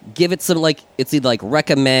give it some like it's either like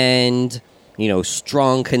recommend,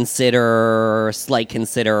 strong consider, slight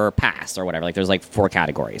consider, pass, or whatever. Like there's like 4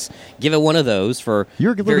 categories. Give it one of those for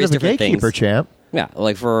You're a little various bit of a different gatekeeper, things. champ. Yeah,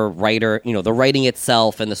 like for a writer, the writing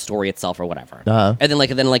itself and the story itself or whatever. Uh-huh. And then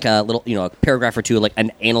like a little, a paragraph or two, like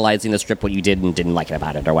analyzing the script, what you did and didn't like it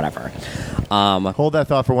about it or whatever. Hold that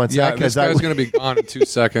thought for 1 Yeah, second. this guy's going to be gone in 2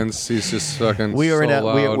 seconds. He's just fucking. We are so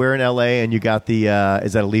loud. we're in LA, and you got the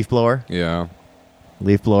is that a leaf blower? Yeah.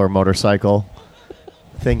 Leaf blower motorcycle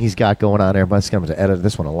thing he's got going on there. I'm just going to edit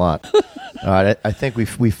this one a lot. All right, I think we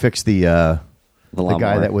fixed the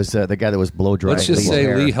guy that was blow drying. Let's just Lee's say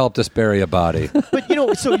hair. Lee helped us bury a body. But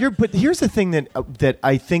but here's the thing that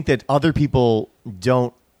I think that other people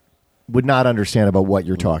would not understand about what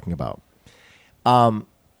you're talking about.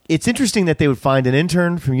 It's interesting that they would find an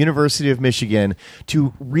intern from University of Michigan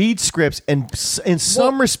to read scripts and in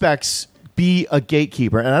some respects be a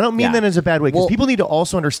gatekeeper. And I don't mean Yeah. that as a bad way, because Well- people need to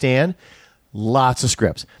also understand lots of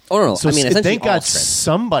scripts. Oh, no. So I mean, essentially thank all God scripts.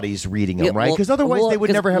 somebody's reading them, Yeah, right? well- Because otherwise well, they would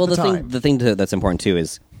 'cause- never have the time. The thing that's important too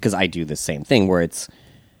is because I do the same thing where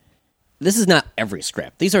this is not every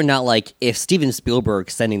script. These are not like if Steven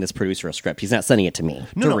Spielberg's sending this producer a script, he's not sending it to me.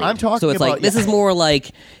 No, to no, read. I'm talking So it's about- like this is more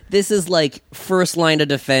like this is like first line of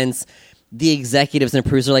defense. The executives and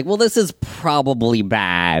producers are like, well, this is probably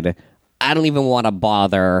bad. I don't even want to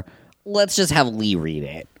bother. Let's just have Lee read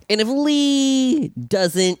it. And if Lee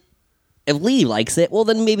likes it, well,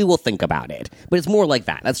 then maybe we'll think about it. But it's more like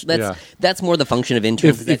that. That's more the function of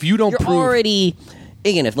interns. If you don't you're prove- already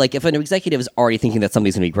again, if an executive is already thinking that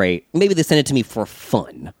somebody's going to be great, maybe they send it to me for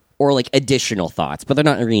fun or like additional thoughts, but they're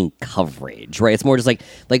not reading coverage, right? It's more just like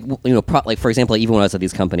for example, even when I was at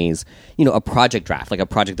these companies, a project draft, like a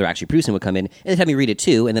project they're actually producing would come in and they'd have me read it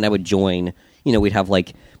too, and then I would join. We'd have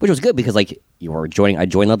like, which was good because like I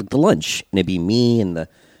joined like the lunch, and it'd be me and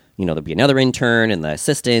there'd be another intern and the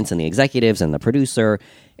assistants and the executives and the producer,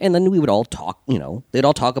 and then we would all talk. They'd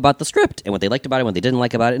all talk about the script and what they liked about it, what they didn't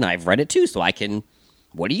like about it, and I've read it too, so I can.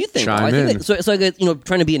 What do you think? Chime I think in. that, so I get,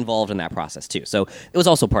 trying to be involved in that process too. So it was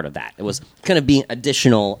also part of that. It was kind of being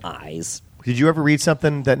additional eyes. Did you ever read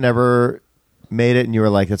something that never made it, and you were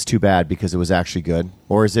like, "That's too bad" because it was actually good,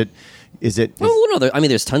 or is it? Oh no!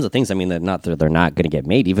 There's tons of things. I mean, they're not going to get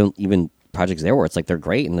made. Even projects there where it's like they're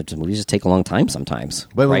great and the movies just take a long time sometimes.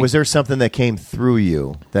 But right? was there something that came through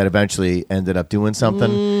you that eventually ended up doing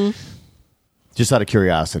something? Just out of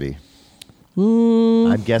curiosity.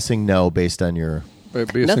 I'm guessing no, based on your.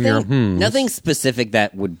 Based on your Nothing specific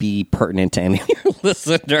that would be pertinent to any of your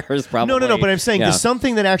listeners. Probably No. But I'm saying Yeah. there's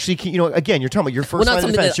something that actually, again, you're talking about your first Well, not line of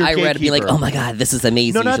something defense. that Your I read and be like, gatekeeper. "Oh my god, this is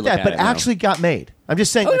amazing." No, You not should look that, at but it, no. actually got made. I'm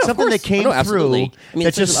just saying, Oh, like no, of something course. that came Oh, no, absolutely. through I mean,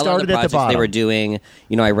 that just especially a lot of started at the projects bottom. They were doing,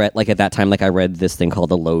 I read like at that time, like I read this thing called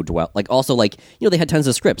The Low Dwell. Like also, like they had tons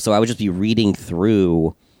of scripts, so I would just be reading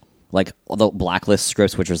through, like the Blacklist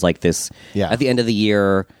scripts, which was like this. Yeah. At the end of the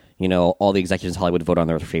year, all the executives in Hollywood vote on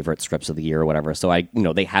their favorite scripts of the year or whatever. So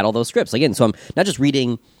they had all those scripts again. So I'm not just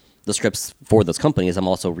reading the scripts for those companies, I'm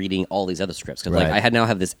also reading all these other scripts because Right. like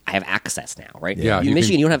I have access now, right? Yeah, in you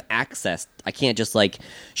Michigan, can- you don't have access. I can't just like,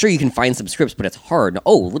 sure, you can find some scripts, but it's hard.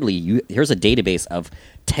 Oh, literally, here's a database of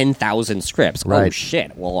 10,000 scripts. Oh Right.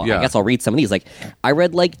 shit. Well, Yeah. I guess I'll read some of these. Like, I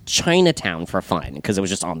read like Chinatown for fun because it was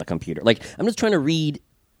just on the computer. Like, I'm just trying to read.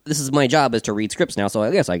 This is my job is to read scripts now, so I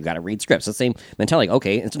guess I got to read scripts. The same mentality. Like,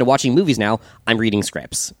 okay, instead of watching movies now, I'm reading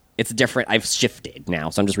scripts. It's different. I've shifted now,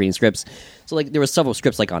 so I'm just reading scripts. So like, there was several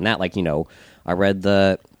scripts like on that. Like, I read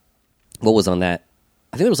what was on that.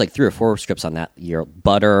 I think there was like 3 or 4 scripts on that year.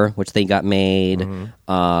 Butter, which they got made.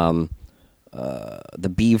 The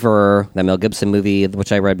Beaver, that Mel Gibson movie,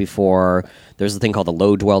 which I read before. There's a thing called The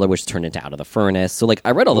Low Dweller, which turned into Out of the Furnace. So, like,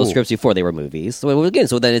 I read all those scripts before they were movies. So, again,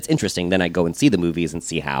 then it's interesting. Then I go and see the movies and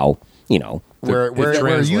see how, where It you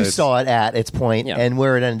translates. saw it at its point Yeah. and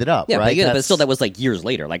where it ended up, Yeah, right? but, again, but That's- still, that was like years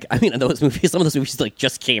later. Like, I mean, some of those movies like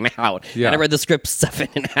just came out, Yeah. and I read the script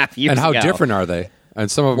 7.5 years And how ago. different are they? And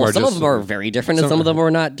some of them Well, are some just of them are very different, and some of them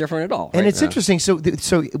are not different at all. And right? it's interesting. So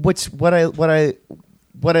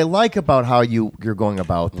what I like about how you're going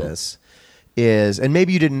about this is, and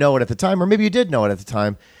maybe you didn't know it at the time, or maybe you did know it at the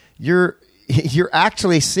time. You're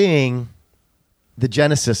actually seeing the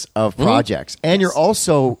genesis of projects, and you're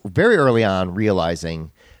also very early on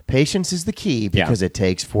realizing patience is the key because it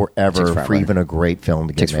takes forever for even a great film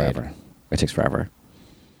to It get takes made. forever. It takes forever.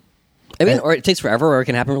 I mean, or it takes forever, or it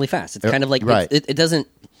can happen really fast. It's kind of like right. it doesn't.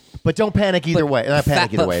 But don't panic either way. Not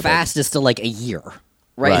panic either but way. fast is still like a year,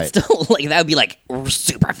 right? Right. It's still like that would be like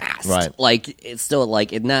super fast, Right. Like it's still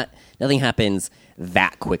like nothing happens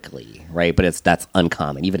that quickly, right? But that's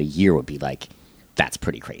uncommon. Even a year would be like that's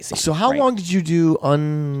pretty crazy. So how right? long did you do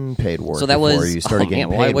unpaid work So that before was you started getting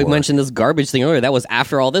man, paid we work? mentioned this garbage thing earlier. That was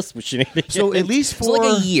after all this. So at least so like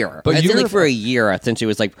for- a year. But I'd say you're- like for a year, essentially, it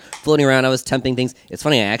was like floating around. I was temping things. It's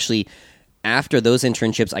funny. I actually, after those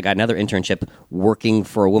internships, I got another internship working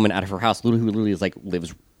for a woman out of her house, who literally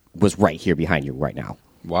was right here behind you right now.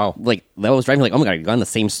 wow. Like I was driving, like, oh my god, you're on the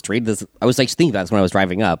same street. I was like thinking about this when I was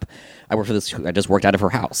driving up. I worked for this. I just worked out of her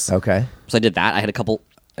house. Okay. So I did that. I had a couple,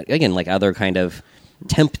 again, like other kind of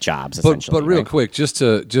temp jobs. Essentially, But real right? quick, just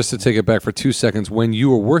to take it back for 2 seconds, when you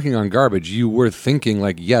were working on Garbage, you were thinking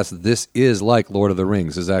like, yes, this is like Lord of the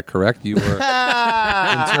Rings. Is that correct? You were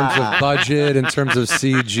in terms of budget, in terms of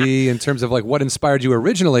CG, in terms of like what inspired you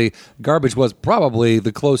originally. Garbage was probably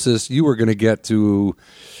the closest you were going to get to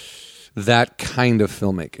that kind of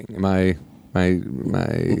filmmaking. My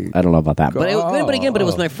I don't know about that, but it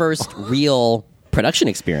was my first real production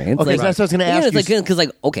experience. Okay, so that's what I was gonna ask you. Because,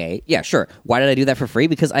 like, okay, yeah, sure. Why did I do that for free?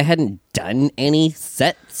 Because I hadn't done any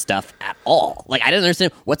set stuff at all. Like, I didn't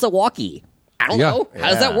understand what's a walkie. I don't Yeah. know. How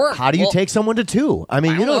does that work? How do you Well, take someone to 2? I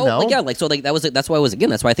mean, you don't know. Like, yeah, like so, like that's why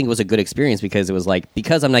that's why I think it was a good experience because it was like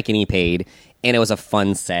because I'm not getting paid and it was a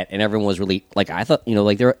fun set and everyone was really like I thought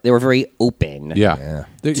like they were very open. yeah.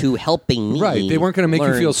 They- To helping me, Right, they weren't gonna make you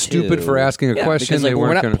learn feel stupid too. for asking a Yeah, question. Because, like, They we're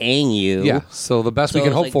weren't not gonna- paying you. Yeah. So the best we So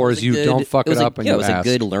can it was hope like- for it was is a you good- don't fuck it was up a, and yeah, you it was ask. a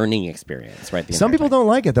good learning experience, right? the Some entire people don't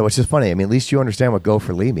like it though, which is funny. I mean, at least you understand what "go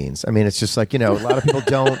for Lee" means. I mean, it's just like a lot of people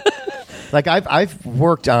don't. Like I've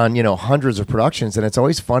worked on hundreds of productions, and it's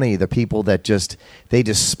always funny the people that they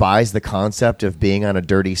despise the concept of being on a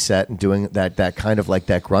dirty set and doing that kind of like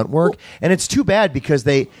that grunt work, and it's too bad because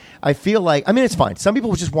I feel like it's fine. Some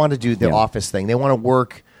people just want to do the office thing. They want to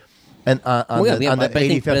work and on the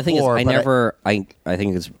 85th but the thing is, floor.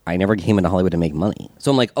 I never came into Hollywood to make money. So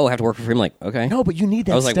I'm like, oh, I have to work for free. I'm like, okay. No, but you need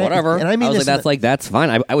that I was like, stank. whatever. And I mean was this like, that's fine.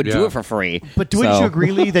 I would do Yeah. it for free. But wouldn't So- you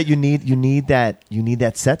agree, Lee, that you need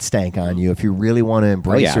that set stank on you if you really want to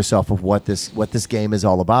embrace yeah. yourself of what this game is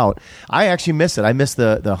all about? I actually miss it. I miss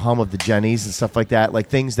the hum of the Jennies and stuff like that, like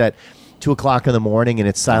things that 2:00 in the morning and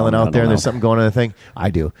it's silent out there and there's something going on in the thing. I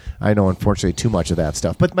do. I know, unfortunately, too much of that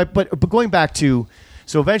stuff. But going back to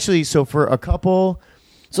eventually, for a couple.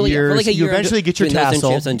 So like, years, for like a you year, eventually get your doing those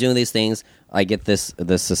tassel. internships and doing these things. I get this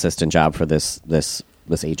assistant job for this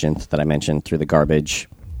agent that I mentioned through the garbage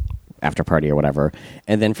after party or whatever,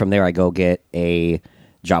 and then from there I go get a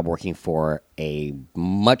job working for a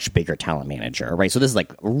much bigger talent manager. Right, so this is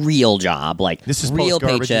like a real job, like This is real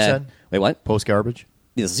post-garbage, you paycheck. said? Wait, what? Post garbage.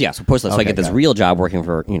 Yeah, so post. So I Okay, get this got it. real job working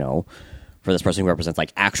for for this person who represents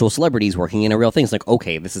like actual celebrities working in a real thing. It's like,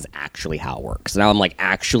 okay, this is actually how it works. Now I'm like,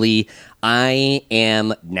 actually, I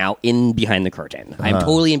am now in behind the curtain. I'm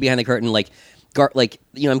totally in behind the curtain. Like,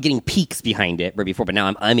 I'm getting peeks behind it right before, but now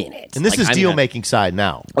I'm in it. And this Like, is I'm deal in- making side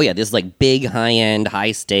now. Oh yeah, this is like big, high end,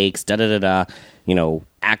 high stakes,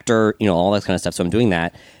 actor, all that kind of stuff. So I'm doing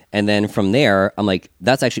that, and then from there, I'm like,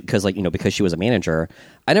 that's actually because because she was a manager,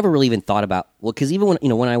 I never really even thought about because even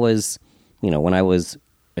when I was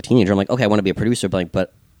a teenager, I'm like, okay, I want to be a producer,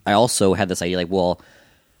 but I also had this idea, like, well,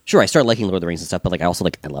 sure, I started liking Lord of the Rings and stuff, but like I also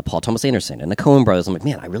I love Paul Thomas Anderson and the Coen Brothers. I'm like,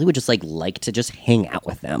 man, I really would just like to just hang out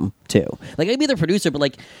with them too. Like I'd be their producer, but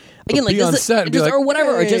like again, like be on this, set and be just, like, or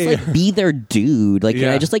whatever, or just "Hey." like be their dude. Like, can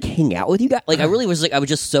Yeah. I just like hang out with you guys? Like I really was like, I was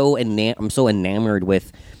just so I'm so enamored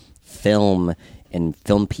with film and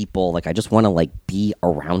film people. Like I just want to like be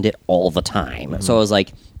around it all the time. Mm-hmm. So I was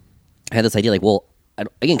like, I had this idea, like, well,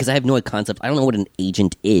 again, because I have no concept. I don't know what an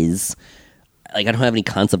agent is. Like I don't have any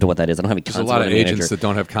concept of what that is. I don't have any There's concept a lot of of what a agents manager. that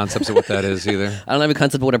don't have concepts of what that is either. I don't have a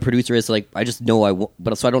concept of what a producer is. So like I just know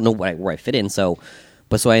but so I don't know where I fit in. So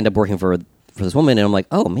I end up working for this woman, and I'm like,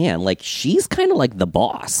 oh man, like she's kind of like the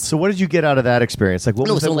boss. So what did you get out of that experience? Like, what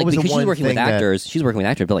No, was so the, like what was the because one she's working with thing that-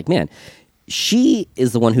 actors, but like man, she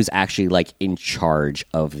is the one who's actually like in charge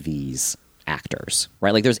of these actors,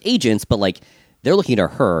 right? Like there's agents, but like they're looking to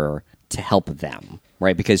her to help them,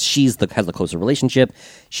 right? Because she's has the closer relationship.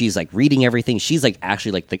 She's like reading everything. She's like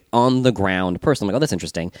actually like the on the ground person. I'm like, oh, that's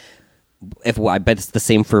interesting. I bet it's the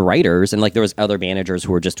same for writers, and like there was other managers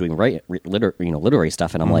who were just doing literary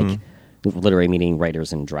stuff, and I'm like, literary meaning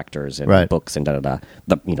writers and directors and Right. books and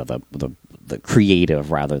the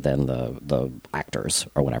creative rather than the actors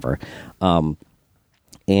or whatever.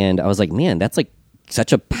 And I was like, man, that's like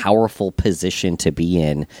such a powerful position to be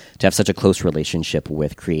in, to have such a close relationship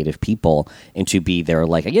with creative people and to be their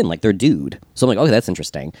like again like their dude. So I'm like, okay, that's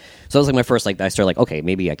interesting. So that was like my first I started like, okay,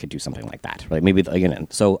 maybe I could do something like that, right? Maybe again.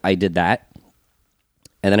 So I did that,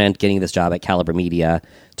 and then I ended up getting this job at Caliber Media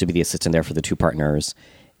to be the assistant there for the two partners.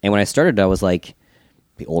 And when I started, I was like,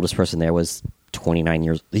 the oldest person there was 29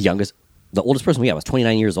 years. The oldest person we had was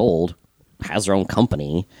 29 years old, has their own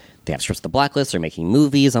company. They have scripts to the Blacklist. They're making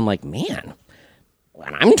movies. I'm like, man,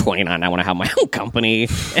 when I'm 29, I want to have my own company.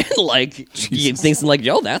 And like, you think like,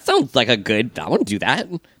 yo, that sounds like I want to do that.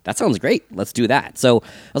 That sounds great. Let's do that. So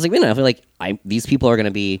I was like, man, I feel like these people are going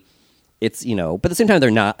to be, but at the same time,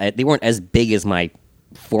 they weren't as big as my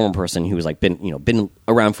former person who's like been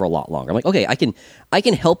around for a lot longer. I'm like, okay, I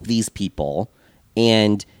can help these people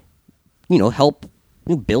and help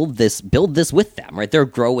build this with them, right? They're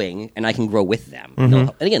growing and I can grow with them.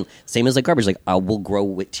 And again, same as like Garbage, like we'll grow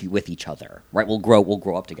with each other, right? We'll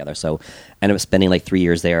grow up together. So I ended up spending like 3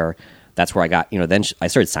 years there. That's where I got, then I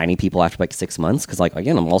started signing people after like 6 months because like,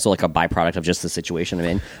 again, I'm also like a byproduct of just the situation I'm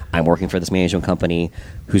in. I'm working for this management company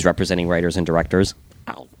who's representing writers and directors.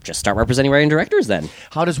 I'll just start representing writers and directors then.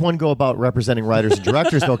 How does one go about representing writers and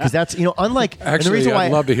directors, though? Because that's, unlike... and the Actually, reason why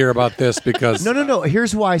I'd love to hear about this because No.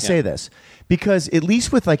 Here's why I say this. Because at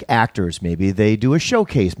least with like actors, maybe they do a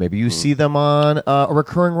showcase. Maybe you see them on a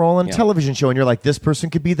recurring role on a television show, and you're like, this person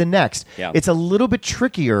could be the next. Yeah. It's a little bit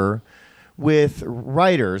trickier with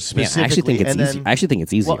writers specifically. Man, I actually think it's easy. I actually think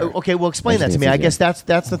it's easier. Well, okay, well, explain that to think me. it's I guess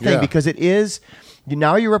that's the thing, Yeah. because it is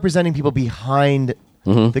now you're representing people behind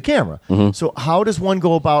the camera. So how does one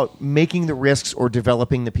go about making the risks or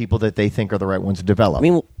developing the people that they think are the right ones to develop? I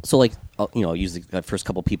mean, so like, I'll use the first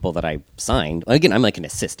couple people that I signed. Again, I'm like an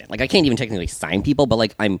assistant. Like, I can't even technically sign people, but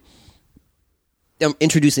like, I'm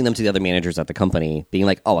introducing them to the other managers at the company, being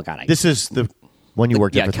like, oh, God, this is the one you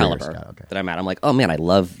worked at for 3 years. Caliber Yeah, okay. that I'm at. I'm like, oh man, I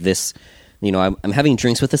love this. I'm having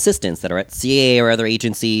drinks with assistants that are at CAA or other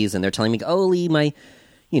agencies, and they're telling me, oh, Lee,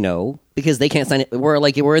 because they can't sign it.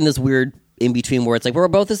 We're in this weird in between where it's like we're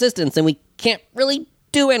both assistants and we can't really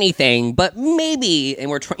do anything, but maybe. And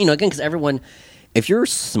we're trying, again, because everyone, if you're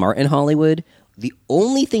smart in Hollywood, the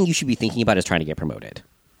only thing you should be thinking about is trying to get promoted.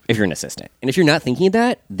 If you're an assistant, and if you're not thinking of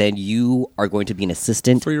that, then you are going to be an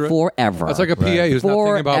assistant forever. That's like a PA who's not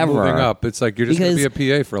thinking about moving up. It's like you're just going to be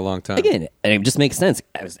a PA for a long time. Again, and it just makes sense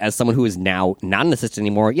as someone who is now not an assistant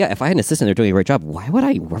anymore. Yeah, if I had an assistant, they're doing a great job. Why would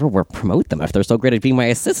I ever promote them if they're so great at being my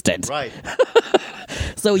assistant? Right.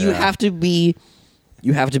 So you have to be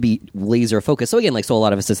laser focused. So again, a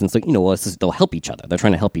lot of assistants, they'll help each other. They're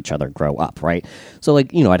trying to help each other grow up, right? So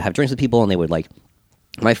I'd have drinks with people, and they would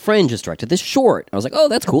my friend just directed this short. I was like, oh,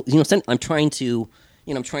 that's cool. I'm trying to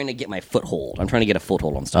get my foothold. I'm trying to get a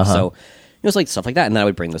foothold on stuff. So, it's like stuff like that. And then I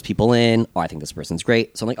would bring those people in. Oh, I think this person's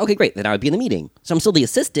great. So I'm like, okay, great. Then I would be in the meeting. So I'm still the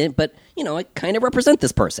assistant, but I kind of represent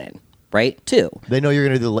this person, right? Too. They know you're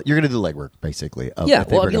going to do the legwork, basically. Yeah.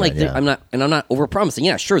 Well, I'm not over promising.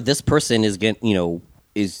 Yeah, sure. This person is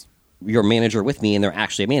is your manager with me, and they're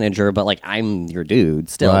actually a manager, but I'm your dude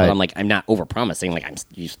still. Right. But I'm not over promising.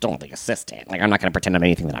 You still the assistant. I'm not going to pretend I'm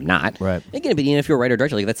anything that I'm not. Right. Again, but if you're a writer or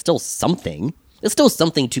director, that's still something. It's still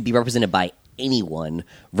something to be represented by anyone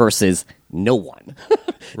versus no one.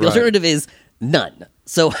 The alternative is none.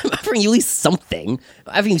 So I'm offering you at least something.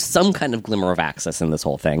 I'm having some kind of glimmer of access in this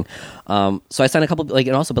whole thing. So I signed a couple, and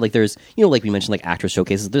also, but there's, we mentioned, actors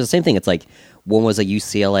showcases. There's the same thing. It's one was a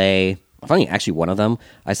UCLA funny, actually, one of them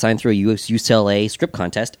I signed through a UCLA script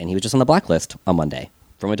contest, and he was just on the blacklist on Monday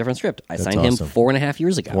from a different script. I signed him 4.5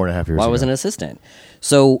 years ago. 4.5 years while I was ago. an assistant.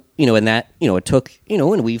 So, and that, it took,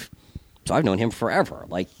 and so I've known him forever.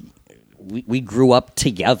 Like, we grew up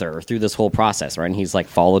together through this whole process, right? And he's like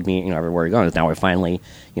followed me, everywhere he goes. Now we're finally,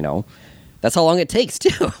 that's how long it takes too.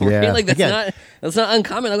 Right? Yeah. Like that's not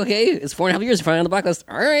uncommon. Like, okay, it's 4.5 years, you're finally on the blacklist.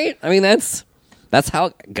 All right. I mean, that's how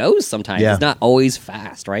it goes sometimes. Yeah. It's not always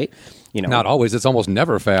fast, right? Not always. It's almost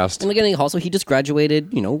never fast. And again, also he just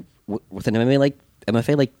graduated, with an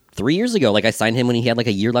MFA like 3 years ago. Like I signed him when he had like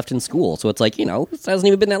a year left in school. So it's like, it hasn't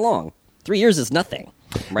even been that long. 3 years is nothing.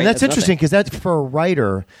 Right? And that's interesting because that's for a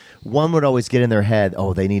writer. One would always get in their head,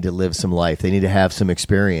 oh, they need to live some life. They need to have some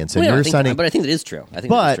experience. And Well, yeah, you're signing, but I think that is true. I think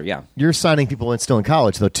but that's true. Yeah. you're signing people still in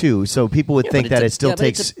college though too. So people would think but that it it still yeah, but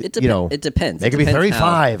takes. it depends. They It could be depends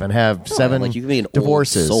 35 and have Oh, 7 like you can be an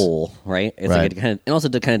divorces. old soul, right? It's Right. Like and also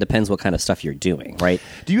it kind of depends what kind of stuff you're doing, right?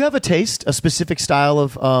 Do you have a taste, a specific style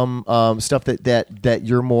of stuff that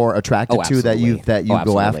you're more attracted Oh, to that you absolutely.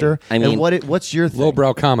 go Absolutely. after? I mean- and what's your thing?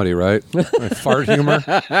 Lowbrow comedy, right? Fart humor.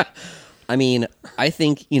 I mean, I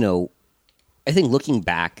think looking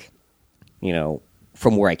back,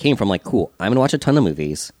 from where I came from, like, cool, I'm gonna watch a ton of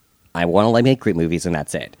movies. I want to like make great movies, and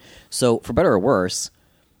that's it. So, for better or worse,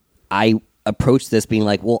 I approach this being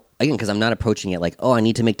like, well, again, because I'm not approaching it like, oh, I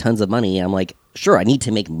need to make tons of money. I'm like, sure, I need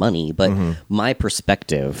to make money, but my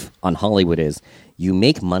perspective on Hollywood is you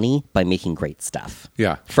make money by making great stuff.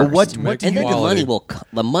 Yeah. First. what do and you then the do? money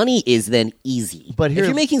the money is then easy. But here- if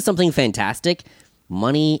you're making something fantastic,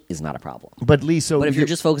 money is not a problem. But Lee, so But if you're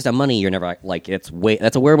just focused on money, you're never like that's a way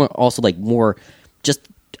also like more just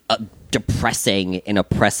a depressing and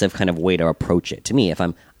oppressive kind of way to approach it. To me, if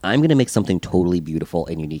I'm going to make something totally beautiful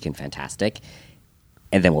and unique and fantastic,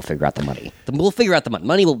 and then we'll figure out the money. We'll figure out the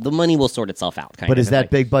money. The money will sort itself out. But is that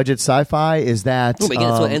big budget sci-fi? Is that No, but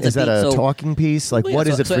again, so it ends is up that being- a so- talking piece? Like, Well, yeah, what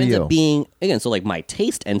is so it for ends you? up being again. So like my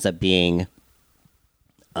taste ends up being,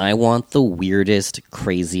 I want the weirdest,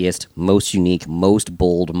 craziest, most unique, most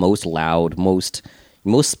bold, most loud, most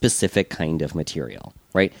specific kind of material,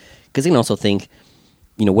 right? Because you can also think,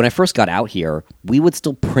 when I first got out here, we would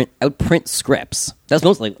still print scripts. That's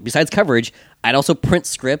mostly besides coverage. I'd also print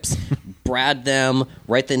scripts, brad them,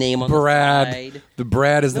 write the name on the side. The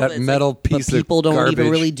brad is that It's metal like, piece but people of don't garbage.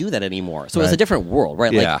 even really do that anymore. So it's Right. a different world,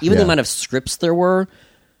 right? Yeah. Like even the Yeah. amount of scripts there were,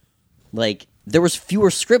 like there was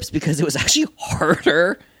fewer scripts because it was actually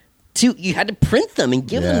harder to you had to print them and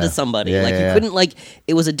give them Yeah. to somebody. Yeah, Like yeah. you couldn't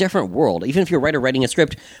it was a different world. Even if you're a writer writing a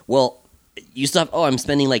script, well, you still have, I'm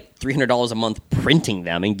spending like $300 a month printing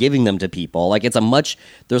them and giving them to people. Like there's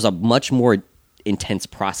a much more intense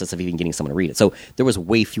process of even getting someone to read it. So there was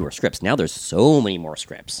way fewer scripts. Now there's so many more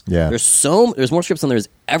scripts. Yeah. There's more scripts than there's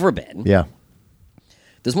ever been. Yeah.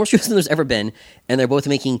 There's more scripts than there's ever been, and they're both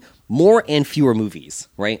making more and fewer movies,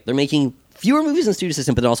 right? They're making fewer movies in the studio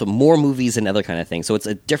system, but then also more movies and other kind of things. So it's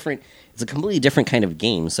a completely different kind of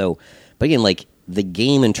game. So, but again, like the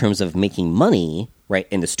game in terms of making money, right,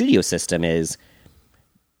 in the studio system is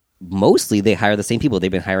mostly they hire the same people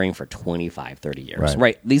they've been hiring for 25, 30 years,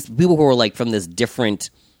 Right. These people who are like from this different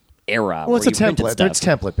era. Well, it's where a you printed template. stuff. It's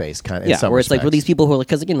template based kind of. Yeah, in some where it's like, where respects. these people who are like,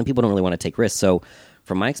 because again, people don't really want to take risks. So,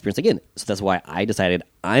 from my experience, again, so that's why I decided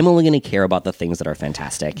I'm only going to care about the things that are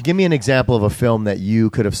fantastic. Give me an example of a film that you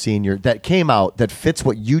could have seen that came out that fits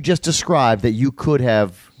what you just described that you could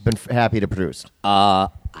have been happy to produce. I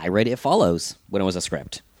read It Follows when it was a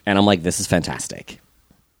script, and I'm like, this is fantastic.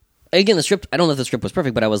 Again, the script, I don't know if the script was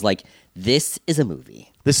perfect, but I was like, this is a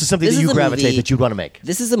movie. This is something This that is you a gravitate movie. that you'd want to make.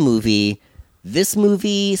 This is a movie. This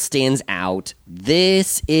movie stands out.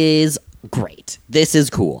 This is great. This is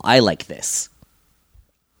cool. I like this.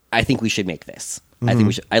 I think we should make this. I think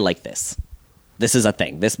we should. I like this. This is a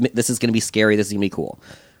thing. This is going to be scary. This is going to be cool.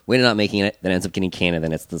 We end up making it. Then ends up getting canned. And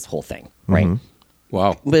then it's this whole thing, right?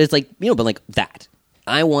 Wow. But it's like but like that.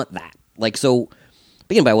 I want that. Like so.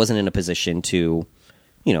 Again, but I wasn't in a position to,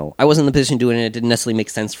 I wasn't in the position doing it. It didn't necessarily make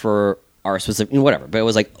sense for our specific, whatever. But it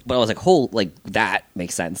was like, I was like, like that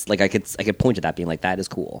makes sense. Like I could point to that being like that is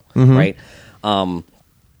cool, right?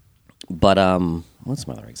 But what's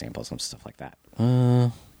some other examples? Some stuff like that.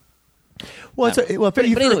 Well, But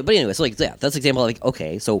anyway, so like that's an example. Like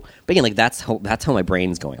okay, so but again, like that's how my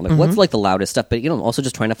brain's going. I'm like, what's like the loudest stuff? But also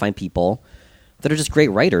just trying to find people that are just great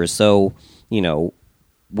writers. So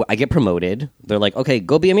I get promoted. They're like, okay,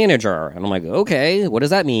 go be a manager, and I'm like, okay, what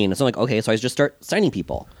does that mean? So I'm like, okay, so I just start signing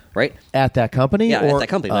people, right? at that company, Yeah, or at that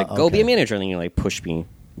company, like go be a manager, and then like push me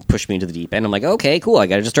into the deep end. I'm like, okay, cool. I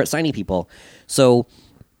got to just start signing people. So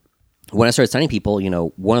when I started signing people,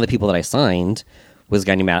 one of the people that I signed was a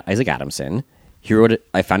guy named Isaac Adamson, He wrote it.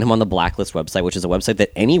 I found him on the Blacklist website, which is a website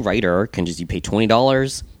that any writer can just, you pay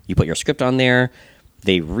 $20, you put your script on there,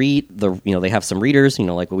 they read they have some readers,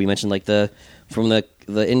 like what we mentioned, like from my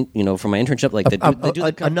internship,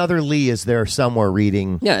 like another Lee is there somewhere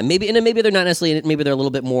reading. Yeah, and maybe they're not necessarily in it. Maybe they're a little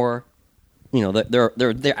bit more. They're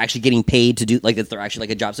actually getting paid to do, like, they're actually like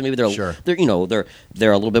a job. So maybe they're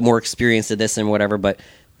they're a little bit more experienced at this and whatever. But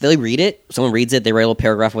they read it. Someone reads it. They write a little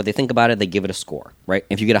paragraph of what they think about it. They give it a score. Right.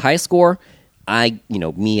 If you get a high score,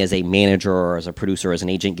 me as a manager or as a producer, as an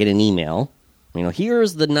agent, get an email.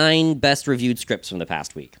 Here's the 9 best reviewed scripts from the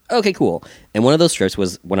past week. Okay, cool. And one of those scripts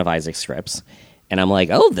was one of Isaac's scripts. And I'm like,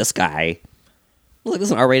 oh, this guy. Look, this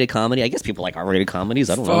is an R-rated comedy. I guess people like R-rated comedies.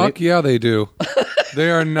 I don't know. Fuck yeah, they do.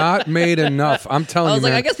 They are not made enough. I'm telling you, I was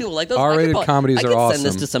like, man, I guess people like those. R-rated comedies are awesome. I could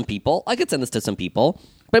send this to some people.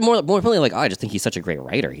 But more importantly, like, I just think he's such a great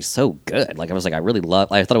writer. He's so good. Like, I was like, I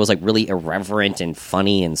thought it was like really irreverent and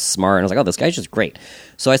funny and smart. And I was like, oh, this guy's just great.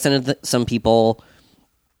 So I sent it to some people.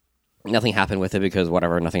 Nothing happened with it because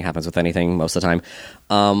whatever, nothing happens with anything most of the time.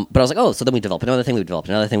 But I was like, oh, so then we develop another thing. We develop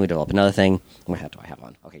another thing. We develop another thing. What hat do I have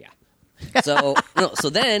on? Okay, yeah. So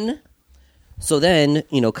so then,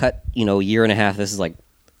 cut, a year and a half. This is like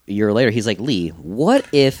a year later. He's like, Lee, what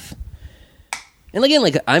if? And again,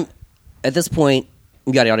 like, I'm at this point,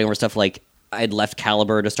 yada yada over stuff. Like, I'd left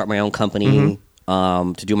Caliber to start my own company,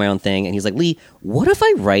 to do my own thing. And he's like, Lee, what if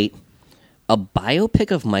I write a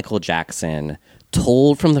biopic of Michael Jackson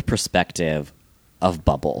told from the perspective of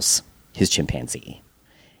Bubbles, his chimpanzee?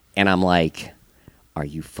 And I'm like, are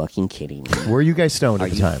you fucking kidding me? Were you guys stoned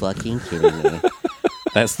at the time? Are you fucking kidding me?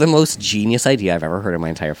 That's the most genius idea I've ever heard in my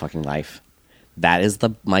entire fucking life. That is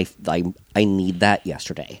I need that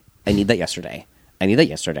yesterday. He's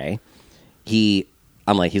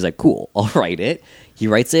like, cool, I'll write it. He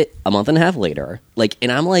writes it a month and a half later. Like,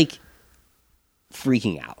 and I'm like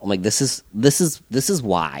freaking out. I'm like, this is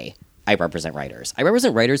why I represent writers. I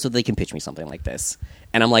represent writers so they can pitch me something like this.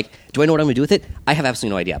 And I'm like, do I know what I'm going to do with it? I have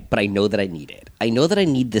absolutely no idea, but I know that I need it. I know that I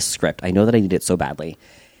need this script. I know that I need it so badly.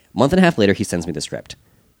 A month and a half later, he sends me the script.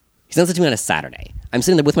 He sends it to me on a Saturday. I'm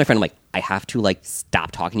sitting there with my friend. I'm like, I have to, like,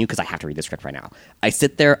 stop talking to you because I have to read the script right now. I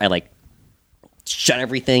sit there. I, like, shut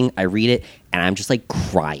everything. I read it, and I'm just, like,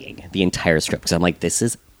 crying the entire script because I'm like, this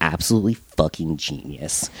is absolutely fucking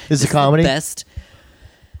genius. Is it a comedy? Best.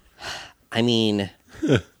 I mean,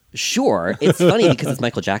 sure. It's funny because it's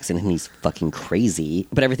Michael Jackson and he's fucking crazy,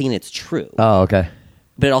 but everything in it's true. Oh, okay.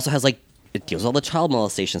 But it also has, like, it deals with all the child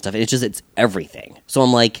molestation stuff. It's everything. So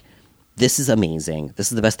I'm like, this is amazing. This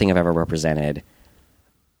is the best thing I've ever represented.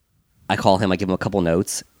 I call him. I give him a couple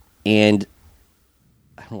notes, and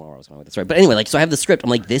I don't know where I was going with this, right? But anyway, like, so I have the script. I'm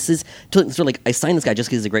like, this is so, like, I signed this guy just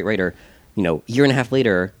because he's a great writer. Year and a half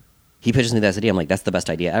later, he pitches me this idea. I'm like, that's the best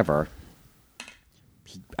idea ever.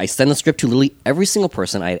 I send the script to literally every single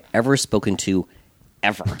person I had ever spoken to,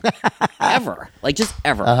 ever, ever, like, just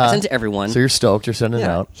ever. I sent it to everyone. So you're stoked. You're sending it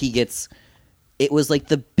out. It was like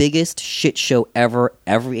the biggest shit show ever.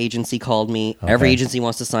 Every agency called me. Okay. Every agency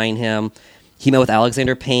wants to sign him. He met with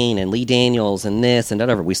Alexander Payne and Lee Daniels and this and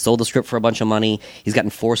whatever. We sold the script for a bunch of money. He's gotten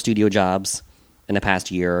 4 studio jobs in the past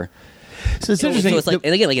year. So it's interesting. So it's like,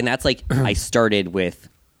 and again, and that's like, I started with,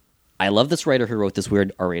 I love this writer who wrote this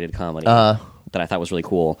weird R-rated comedy that I thought was really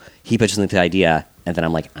cool. He pitches me the idea, and then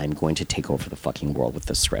I'm like, I'm going to take over the fucking world with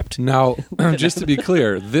this script. Now, just to be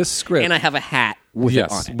clear, this script, and I have a hat with it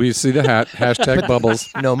on it. Yes, we see the hat. Hashtag Bubbles.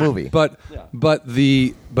 No movie. But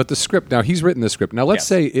the script. Now he's written the script. Now let's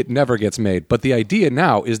say it never gets made. But the idea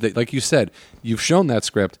now is that, like you said, you've shown that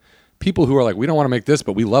script. People who are like, we don't want to make this,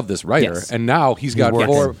 but we love this writer, and now he's got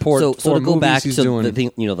four so to go back he's to doing. the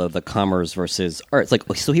thing, the commerce versus art. It's like,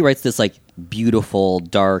 so he writes this like beautiful,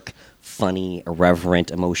 dark, funny, irreverent,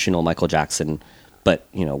 emotional Michael Jackson, but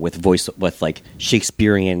with like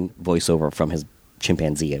Shakespearean voiceover from his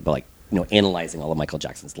chimpanzee, but like analyzing all of Michael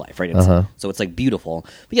Jackson's life, right? So it's like beautiful.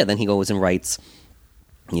 But yeah, then he goes and writes,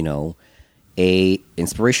 a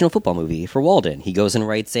inspirational football movie for Walden. He goes and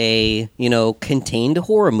writes a, contained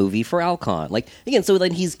horror movie for Alcon. Like, again, so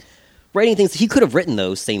then he's writing things. He could have written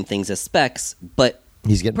those same things as Specs, but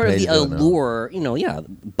he's getting part of paid the allure,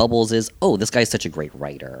 Bubbles is, oh, this guy's such a great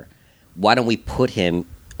writer. Why don't we put him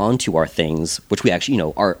onto our things, which we actually,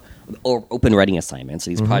 are open writing assignments,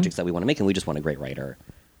 these projects that we want to make, and we just want a great writer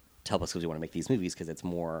to help us because we want to make these movies because it's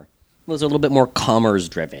more... Those are a little bit more commerce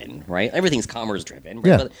driven, right? Everything's commerce driven,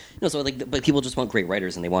 right? Yeah. But, but people just want great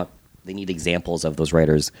writers, and they need examples of those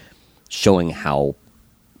writers showing how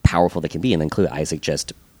powerful they can be. And then clearly Isaac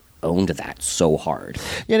just owned that so hard.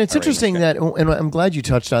 Yeah, and it's interesting that, and I'm glad you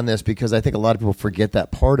touched on this because I think a lot of people forget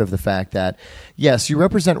that part of the fact that, yes, you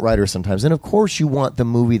represent writers sometimes, and of course you want the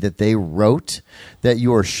movie that they wrote, that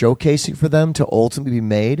you are showcasing for them to ultimately be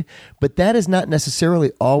made, but that is not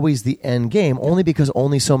necessarily always the end game, only because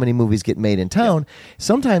only so many movies get made in town.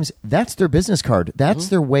 Sometimes that's their business card. That's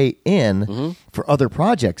their way in for other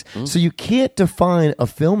projects. So you can't define a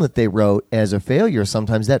film that they wrote as a failure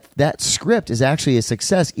sometimes. That script is actually a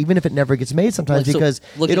success, even if it never gets made sometimes, because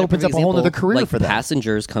it opens up a whole other career for them.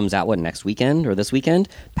 Passengers comes out, next weekend or this weekend?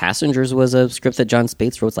 Passengers was a script that John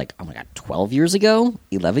Spates wrote, 12 years ago,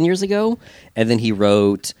 11 years ago. And then he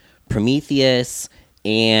wrote Prometheus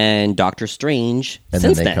and Doctor Strange and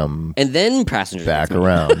since then they then. come and then Passengers back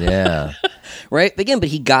around. Yeah. Right? Again, but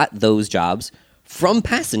he got those jobs from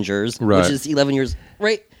Passengers, Right. which is 11 years,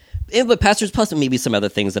 right? But Passengers plus maybe some other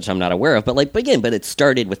things that I'm not aware of. But it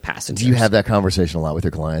started with Passengers. Do you have that conversation a lot with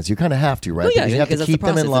your clients? You kind of have to, right? Well, yeah, because you have to that's keep the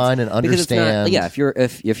them in process. line and Because it's not-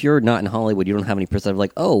 understand. if you're not in Hollywood, you don't have any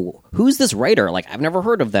perspective. Oh, who's this writer? I've never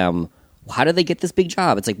heard of them. How did they get this big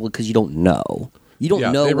job? It's because you don't know. You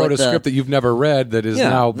don't know. They wrote what a script that you've never read that has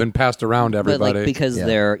now been passed around to everybody. But because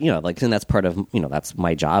they're, and that's part of, that's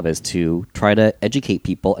my job is to try to educate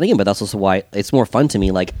people. And again, but that's also why it's more fun to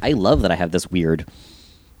me. I love that I have this weird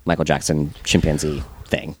Michael Jackson chimpanzee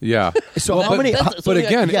thing. Yeah. So how many? But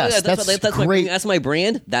again, yes, that's great. That's my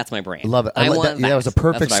brand. That's my brand. Love it. I want that was a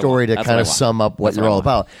perfect story to kind of sum up what you're all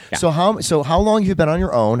about. Yeah. So how long have you been on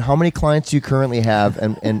your own? How many clients do you currently have?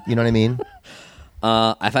 And you know what I mean?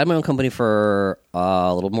 I've had my own company for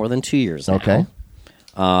a little more than 2 years now. Okay.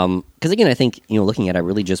 Because again, I think looking at it, I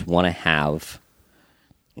really just want to have,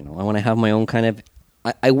 I want to have my own kind of.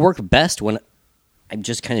 I work best when I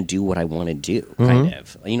just kind of do what I want to do, kind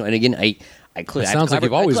of. And again, I clearly It sounds like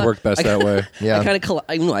you've always worked best that way. Yeah. I kind of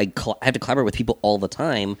I have to collaborate with people all the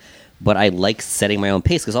time, but I like setting my own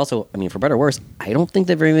pace because also, for better or worse, I don't think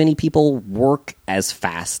that very many people work as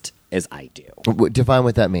fast as I do. Define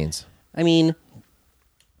what that means.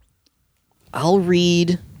 I'll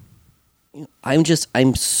read.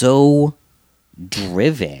 I'm so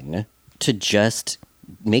driven to just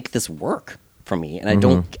make this work for me, and I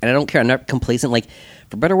don't care. I'm not complacent.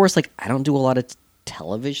 For better or worse, I don't do a lot of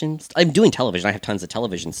television. I'm doing television. I have tons of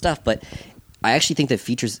television stuff, but I actually think that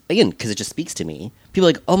features, again, because it just speaks to me. People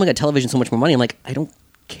are like, oh my god, television's so much more money. I'm like, I don't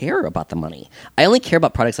care about the money. I only care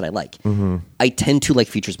about products that I like. I tend to like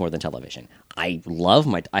features more than television. I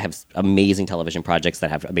have amazing television projects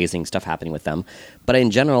that have amazing stuff happening with them. But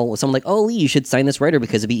in general, when someone like, oh, Lee, you should sign this writer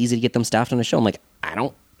because it'd be easy to get them staffed on a show. I'm like, I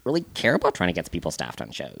don't really care about trying to get people staffed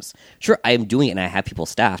on shows. Sure, I'm doing it and I have people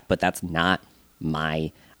staffed, but that's not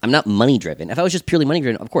I'm not money driven. If I was just purely money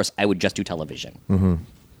driven, of course, I would just do television.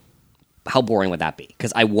 How boring would that be?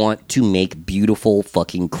 Because I want to make beautiful,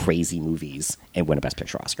 fucking crazy movies and win a Best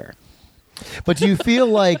Picture Oscar. But do you feel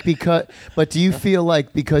like because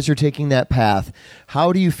you're taking that path,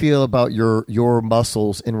 how do you feel about your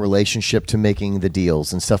muscles in relationship to making the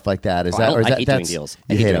deals and stuff like that? I hate doing deals.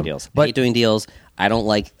 I hate doing deals. I hate doing deals. I don't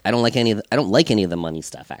like any of the money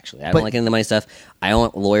stuff. Actually, I don't like any of the money stuff. I don't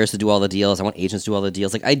want lawyers to do all the deals. I want agents to do all the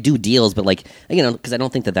deals. I do deals, but because I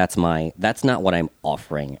don't think that's not what I'm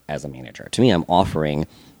offering as a manager. To me, I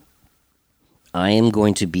am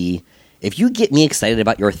going to be. If you get me excited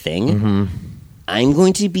about your thing, I'm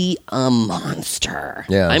going to be a monster.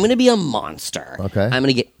 Yeah. I'm going to be a monster. Okay. I'm going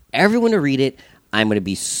to get everyone to read it. I'm going to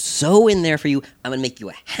be so in there for you. I'm going to make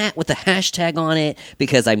you a hat with a hashtag on it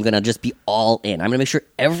because I'm going to just be all in. I'm going to make sure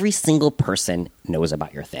every single person knows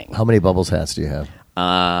about your thing. How many Bubbles hats do you have?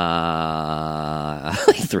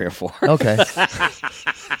 Like 3 or 4. Okay.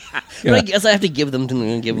 But I guess I have to give them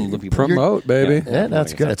to people. Promote, baby. Yeah,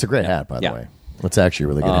 that's good. It's a great hat, by the Yeah. way. It's actually a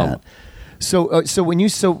really good hat. So when you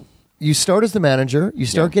start as the manager, you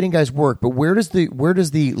start getting guys work, but where does the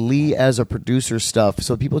Lee as a producer stuff?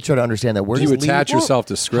 So people try to understand that. Where Do does you Lee, attach yourself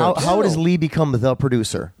to scripts? How does Lee become the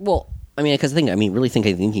producer? Well, because I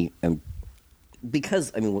think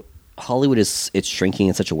because Hollywood it's shrinking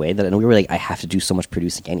in such a way that I have to do so much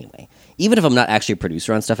producing anyway. Even if I'm not actually a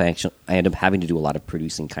producer on stuff, I end up having to do a lot of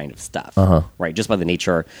producing kind of stuff. Right, just by the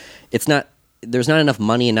nature, there's not enough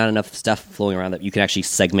money and not enough stuff flowing around that you can actually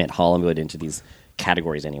segment Hollywood into these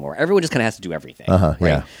categories anymore. Everyone just kind of has to do everything. Right?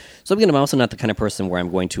 Yeah. So I'm also not the kind of person where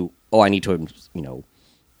I'm going to, I need to,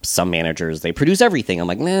 some managers, they produce everything. I'm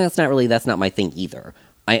like, nah, that's not my thing either.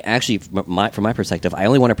 I actually, from my perspective, I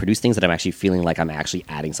only want to produce things that I'm actually feeling like I'm actually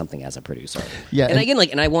adding something as a producer. Yeah. And again,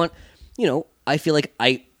 and I want, I feel like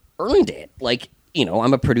I earned it.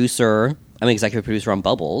 I'm a producer. I'm an executive producer on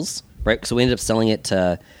Bubbles, right? So we ended up selling it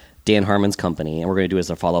to Dan Harmon's company, and we're going to do it as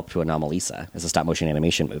a follow up to Anomalisa, as a stop motion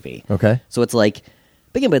animation movie. Okay. So it's like,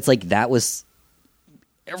 but again, but it's like that was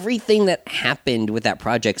everything that happened with that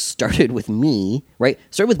project started with me, right?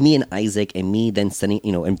 Started with me and Isaac, and me then sending,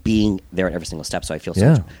 and being there at every single step. So I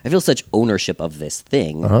feel such ownership of this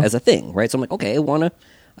thing as a thing, right? So I'm like, okay, I want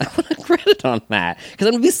to credit on that, because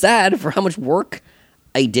I'm gonna be sad for how much work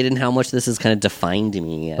I did and how much this has kind of defined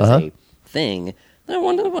me as a thing. Then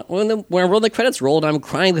when I roll the credits rolled, I'm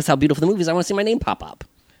crying because how beautiful the movie is. I want to see my name pop up.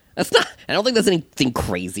 That's not. I don't think that's anything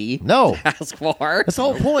crazy. No. To ask for. That's the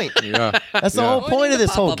whole point. Yeah. That's the whole point of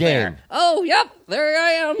this whole game. There. Oh, yep. There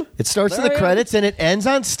I am. It starts There with the I am. credits and it ends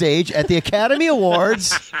on stage at the Academy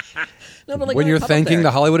Awards, No, but like, When you're pop up thanking there.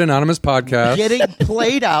 the Hollywood Anonymous podcast, getting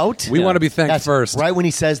played out. we want to be thanked That's first. right when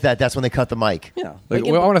he says that. That's when they cut the mic. Yeah. Like,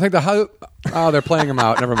 I want to thank the Oh, they're playing him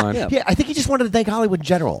out. Never mind. Yeah. Yeah, I think he just wanted to thank Hollywood in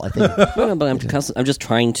general. I think. No, but I'm just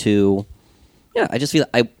trying to. Yeah, I just feel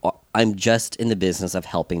I'm just in the business of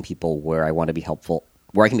helping people where I want to be helpful,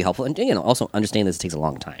 where I can be helpful, and also understand this takes a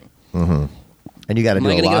long time. And you got to Am do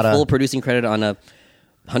I a going to lot get a full of. producing credit on a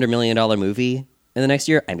 $100 million movie in the next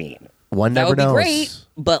year? I mean, One that never would be knows. great,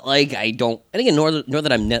 but like I don't. And again, nor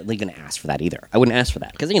that I'm netly going to ask for that either. I wouldn't ask for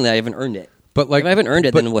that because again, I haven't earned it. But like, if I haven't earned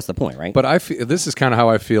it, but- then what's the point, right? But I feel, this is kind of how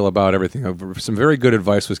I feel about everything. Some very good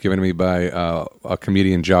advice was given to me by a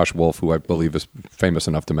comedian, Josh Wolf, who I believe is famous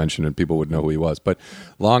enough to mention, and people would know who he was. But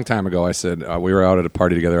a long time ago, I said we were out at a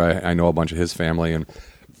party together. I know a bunch of his family, and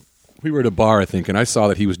we were at a bar, I think, and I saw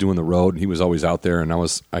that he was doing the road, and he was always out there. And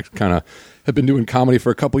I kind of had been doing comedy for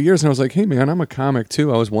a couple years, and I was like, hey man, I'm a comic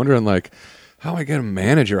too. I was wondering like how I get a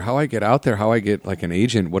manager, how I get out there, how I get like an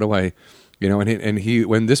agent. What do I? And he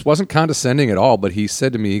when this wasn't condescending at all, but he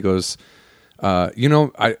said to me, he goes, I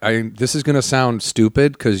this is going to sound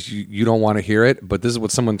stupid because you don't want to hear it, but this is what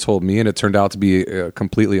someone told me, and it turned out to be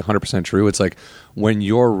completely 100% true. It's like when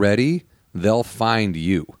you're ready, they'll find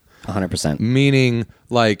you. 100%. Meaning,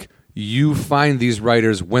 like you find these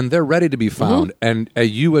writers when they're ready to be found, and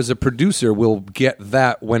you as a producer will get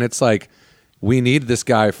that when it's like, we need this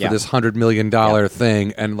guy for this $100 million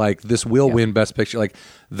thing, and like this will win Best Picture. Like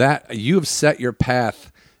that, you have set your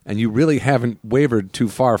path, and you really haven't wavered too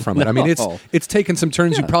far from it. I mean, it's taken some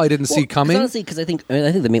turns you probably didn't see coming. Honestly, because I think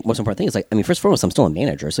the most important thing is like, first and foremost, I'm still a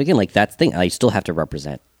manager. So again, like that's the thing. I still have to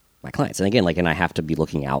represent my clients, and again, and I have to be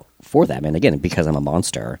looking out for them. And again, because I'm a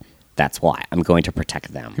monster, that's why I'm going to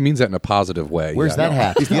protect them. He means that in a positive way. Where's that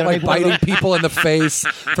hat? He's not like biting people in the face,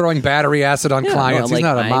 throwing battery acid on clients. No, He's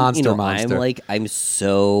not a monster. I'm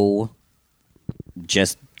so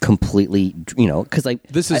just completely, because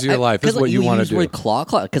This is your life. This is what you wanna do. Claw,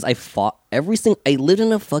 because I fought I lived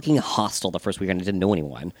in a fucking hostel the first weekend. I didn't know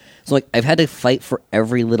anyone, so like I've had to fight for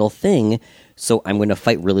every little thing. So I'm going to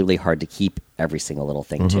fight really, really hard to keep every single little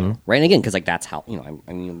thing too, right? And again, because like that's how I'm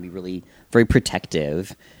going to be really very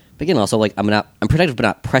protective. But again, also like I'm protective, but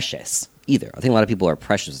not precious either. I think a lot of people are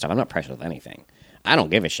precious and stuff. I'm not precious with anything. I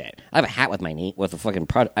don't give a shit. I have a hat with my name with a fucking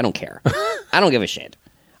product. I don't care. I don't give a shit.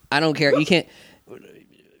 I don't care. You can't.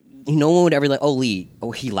 No one would ever like, oh, Lee,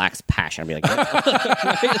 he lacks passion. I'd be like,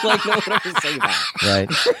 like no one would ever say that. Right.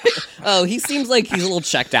 Oh, he seems like he's a little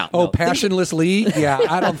checked out. Oh, No, passionless Lee? Yeah,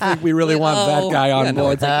 I don't think we really want that guy on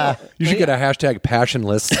board. It's like, You should get a hashtag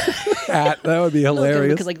passionless hat. That would be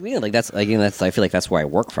hilarious. because that's I feel like that's where I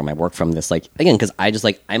work from. I work from this because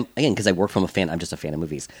I work from a fan. I'm just a fan of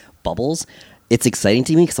movies. Bubbles. It's exciting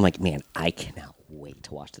to me because I'm like, man, I cannot wait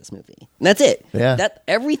to watch this movie. And that's it. Yeah. That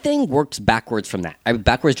everything works backwards from that. I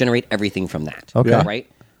backwards generate everything from that. Okay. Yeah. Right.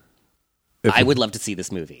 If- I would love to see this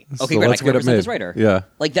movie. So Okay, great. I let's can get it represent this made. writer. Yeah.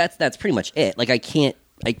 Like that's pretty much it. Like I can't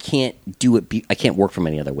do it. I can't work from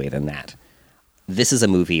any other way than that. This is a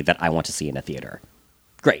movie that I want to see in a theater.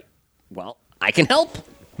 Great. Well, I can help.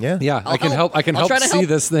 Yeah. Yeah, I can help. I can I'll help try to see help.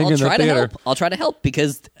 this thing I'll in the try to theater. help. I'll try to help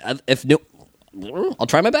because I'll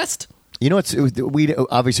try my best. You know, we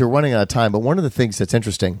obviously we're running out of time, but one of the things that's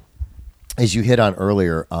interesting is you hit on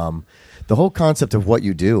earlier. The whole concept of what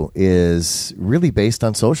you do is really based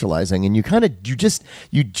on socializing, and you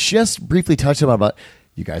just briefly touched about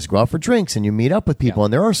you guys go out for drinks and you meet up with people,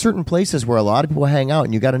 and there are certain places where a lot of people hang out,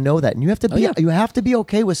 and you got to know that, and you have to be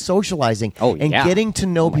okay with socializing and getting to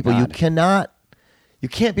know people. You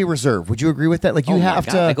can't be reserved. Would you agree with that? Like you have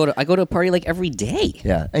to. I go to a party like every day.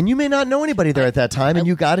 Yeah, and you may not know anybody there at that time, and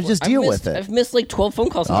you got to just deal with it. I've missed like 12 phone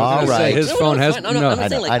calls. All right. His phone has I'm not no.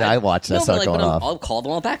 saying, like, I watch that stuff going off. I'll call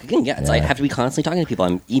them all back again. Yeah, I have to be constantly talking to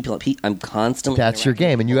people. I'm constantly. That's your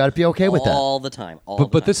game, and you got to be okay with that. all the time.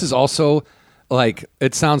 But this is also like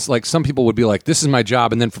it sounds like some people would be like, "This is my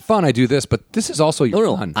job," and then for fun I do this, but this is also your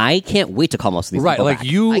No, fun. I can't wait to call most of these Right, people like back.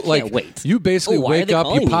 you, I can't like wait. you basically why are wake they up,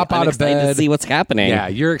 calling you me? pop I'm out of excited bed to see what's happening. Yeah,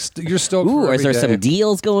 you're stoked. Ooh, for or is every there day. some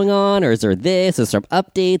deals going on, or is there this? Is there some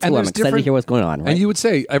updates? And Ooh, I'm there's excited to different- hear what's going on. Right? And you would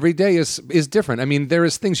say every day is different. I mean, there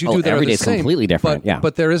is things you do that every are the day's same, completely different, But, yeah.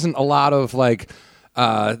 but there isn't a lot of like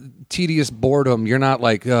tedious boredom. You're not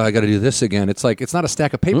like, oh, I got to do this again. It's like it's not a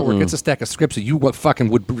stack of paperwork. It's a stack of scripts that you fucking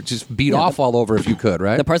would just beat off all over if you could,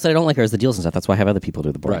 right? The parts that I don't like are the deals and stuff. That's why I have other people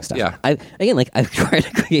do the boring Right, stuff. yeah. I've tried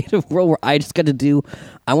a creative world where I just got to do.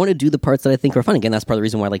 I want to do the parts that I think are fun. Again, that's part of the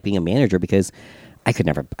reason why I like being a manager, because I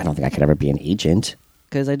don't think I could ever be an agent,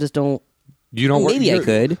 because I just don't. You don't. Maybe I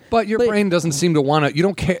could, but your brain doesn't seem to want to. You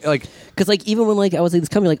don't care. Like, because like even when like I was at this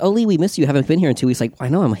company, like, oh Lee, we miss you. Haven't been here in 2 weeks. Like, I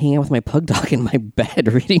know, I'm hanging out with my pug dog in my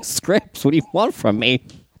bed reading scripts. What do you want from me?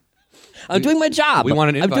 I'm doing my job. we want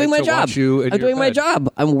an I'm invite doing my to job. watch you in I'm your doing my bed.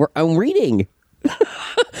 job. I'm reading.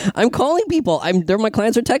 I'm calling people. My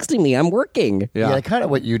clients are texting me. I'm working. yeah. kind of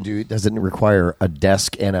what you do doesn't require a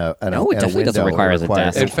desk and a No, it and definitely doesn't window. require It a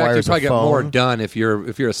desk. In fact, you requires a probably get more phone. done if you're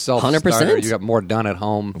a self 100%. starter. You got more done at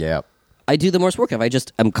home. Yeah. I do the most work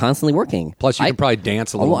if I'm constantly working. Plus, you can probably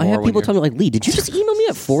dance a little I more. have when people you're- tell me like, Lee, did you just email me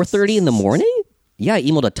at 4:30 in the morning? Yeah, I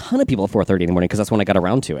emailed a ton of people at 4:30 in the morning because that's when I got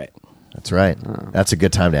around to it. That's right. That's a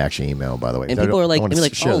good time to actually email, by the way. And I people don't- are like, I don't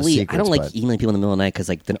wanna share oh the Lee, I secrets, don't like but- emailing people in the middle of the night because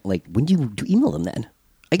like when do you email them then?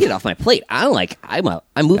 I get it off my plate. I'm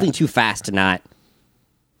moving too fast to not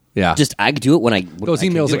yeah. just. I do it when I those I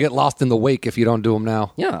can emails do that it. get lost in the wake if you don't do them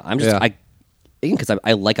now. Yeah, I'm just Yeah. because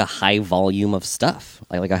I like a high volume of stuff.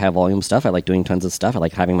 I like a high volume of stuff. I like doing tons of stuff. I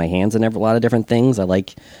like having my hands in a lot of different things. I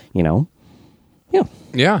like, yeah.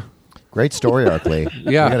 Yeah. Great story arc, Lee.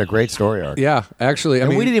 Yeah. You got a great story arc. Yeah. Actually, I And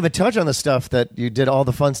mean, we didn't even touch on the stuff that you did, all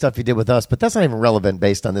the fun stuff you did with us, but that's not even relevant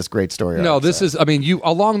based on this great story arc. no, this so. is. I mean, you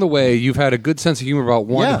along the way, you've had a good sense of humor about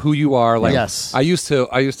Yeah. who you are. Like, Yes. I used to.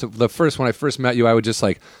 When I first met you, I would just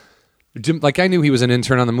like I knew he was an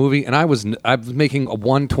intern on the movie, and I was making a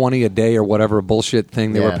 $120 a day or whatever bullshit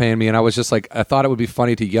thing they were Yeah. paying me, and I was just like, I thought it would be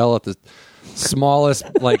funny to yell at the smallest,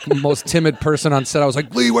 like most timid person on set. I was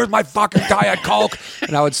like, Lee, where's my fucking Diet Coke?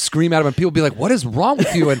 And I would scream at him, and people would be like, what is wrong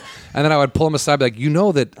with you? And then I would pull him aside, be like, you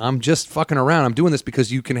know that I'm just fucking around. I'm doing this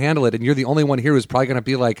because you can handle it, and you're the only one here who's probably going to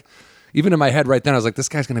be like. Even in my head right then, I was like, this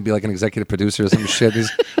guy's going to be like an executive producer or some shit.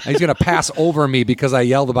 He's going to pass over me because I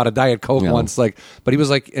yelled about a Diet Coke Yeah. once. Like, but he was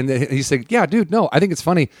like, and he said, yeah, dude, no, I think it's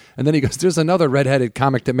funny. And then he goes, there's another redheaded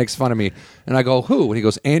comic that makes fun of me. And I go, who? And he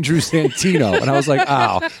goes, Andrew Santino. And I was like,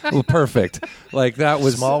 oh, well, perfect. Like that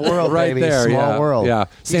was Small world, right baby. there. Small yeah. world. Yeah.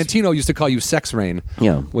 Santino used to call you Sex Rain.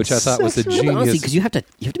 Yeah. Which I thought was the Sex Rain. genius. Honestly, because you have to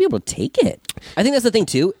be able to take it. I think that's the thing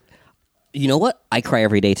too. You know what? I cry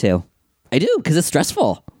every day too. I do because it's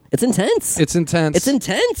stressful. It's intense. It's intense. It's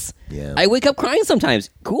intense. Yeah. I wake up crying sometimes.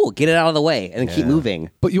 Cool. Get it out of the way and then keep moving.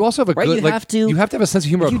 But you also have a Right, good, you like, have to- you have to have a sense of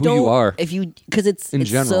humor If of who you don't- are. If you, because it's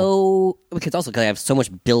general. so, because also because I have so much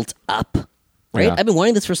built up, right? Yeah. I've been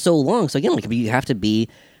wanting this for so long. So again, like you have to be.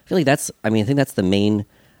 I feel like that's. I mean, I think that's the main.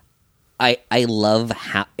 I love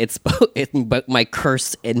how it's but my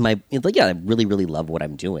curse and my like I really really love what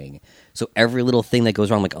I'm doing. So every little thing that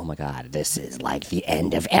goes wrong, I'm like, oh my god, this is like the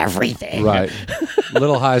end of everything. Right.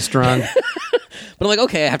 Little high strung. But I'm like,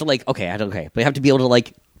 okay, I have to like, but you have to be able to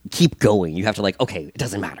like keep going. You have to like, okay, it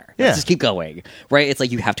doesn't matter. Yeah. Let's just keep going, right? It's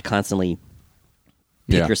like you have to constantly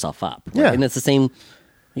pick Yeah. yourself up. Right? Yeah. And it's the same.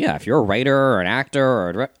 Yeah, if you're a writer or an actor or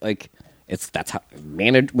a like, that's how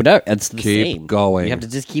manage whatever. It's the Keep same. going. You have to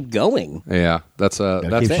just keep going. Yeah, that's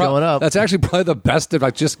keep showing up. That's actually probably the best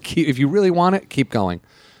advice. Just keep, if you really want it, keep going.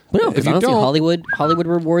 Well, no, If because you honestly, don't- Hollywood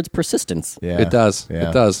rewards persistence. Yeah. It does. Yeah.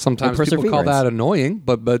 It does. Sometimes And people call perseverance. that annoying,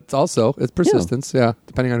 but also it's persistence. Yeah,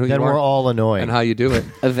 depending on who Then you are we're all annoying. and how you do it.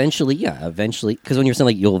 Eventually, because when you're saying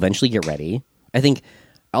like you'll eventually get ready, I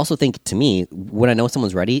also think to me when I know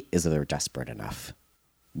someone's ready is that they're desperate enough.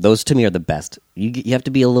 Those to me are the best. You have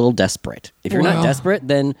to be a little desperate. If you're Well. not desperate,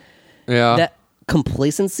 then Yeah. that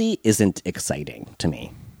complacency isn't exciting to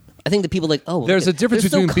me. I think that people like, oh, There's a difference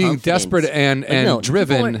they're so between being confident. desperate and no,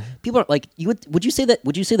 driven. People are like, would you say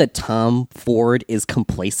that Tom Ford is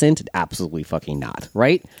complacent? Absolutely fucking not.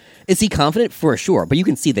 Right? Is he confident? For sure, but you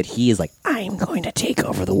can see that he is like, I'm going to take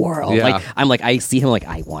over the world. Yeah. Like I'm like, I see him like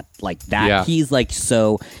I want like that. Yeah. He's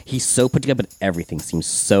so put together, but everything seems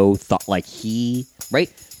so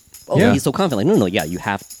right. Oh, Yeah. he's so confident. Like, no, yeah, you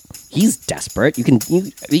have. He's desperate.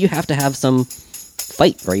 You have to have some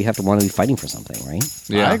fight, right? You have to want to be fighting for something, right?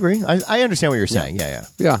 Yeah. I agree. I understand what you're saying. Yeah.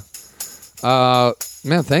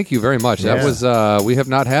 Man, thank you very much. That Yeah. was we have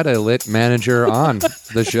not had a lit manager on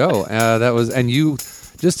the show. That was, and you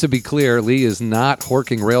just to be clear, Lee is not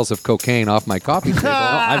horking rails of cocaine off my coffee table.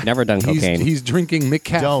 I've never done cocaine. He's drinking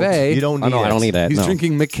McCafe. You don't need I don't need it. He's no.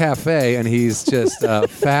 drinking McCafe, and he's just a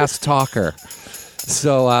fast talker.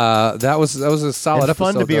 So that was a solid And fun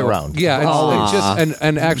episode. to be though. around. Yeah,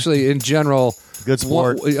 and actually in general, Good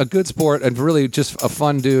sport. a good sport, and really just a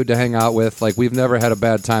fun dude to hang out with. Like we've never had a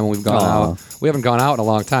bad time when we've gone out. We haven't gone out in a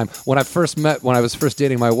long time. When I was first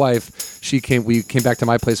dating my wife, we came back to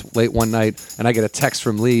my place late one night, and I get a text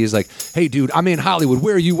from Lee. He's like, "Hey, dude, I'm in Hollywood.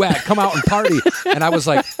 Where are you at? Come out and party." And I was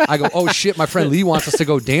like, "Oh shit, my friend Lee wants us to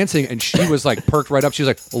go dancing," and she was like perked right up. She was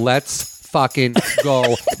like, "Let's fucking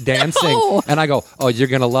go dancing." And I go, "Oh, you're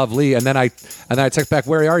gonna love Lee." And then I text back,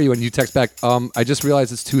 "Where are you?" And you text back, "I just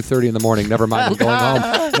realized it's 2:30 in the morning. Never mind, I'm going home."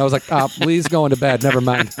 And I was like, Lee's going to bed. Never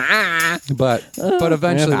mind. But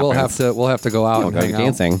eventually we'll have to go out and hang out.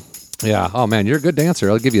 dancing. Yeah. Oh man, you're a good dancer.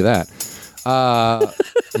 I'll give you that.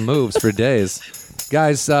 Moves for days.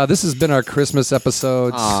 Guys, this has been our Christmas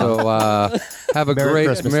episode. So have a Merry great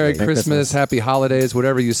Christmas, Merry Lee. Christmas, Happy Holidays,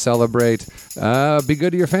 whatever you celebrate. Be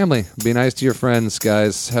good to your family. Be nice to your friends,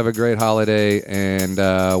 guys. Have a great holiday, and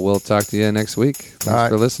we'll talk to you next week. Thanks All right.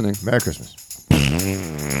 for listening. Merry Christmas.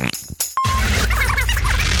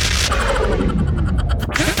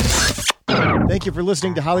 Thank you for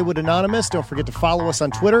listening to Hollywood Anonymous. Don't forget to follow us on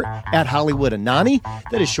Twitter at Hollywood Anani.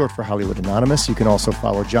 That is short for Hollywood Anonymous. You can also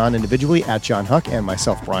follow John individually at John Huck and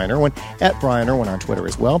myself, Brian Irwin, at Brian Irwin on Twitter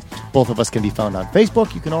as well. Both of us can be found on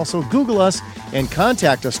Facebook. You can also Google us and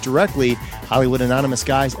contact us directly,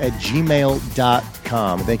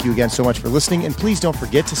 HollywoodAnonymousGuys@gmail.com. Thank you again so much for listening, and please don't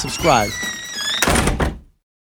forget to subscribe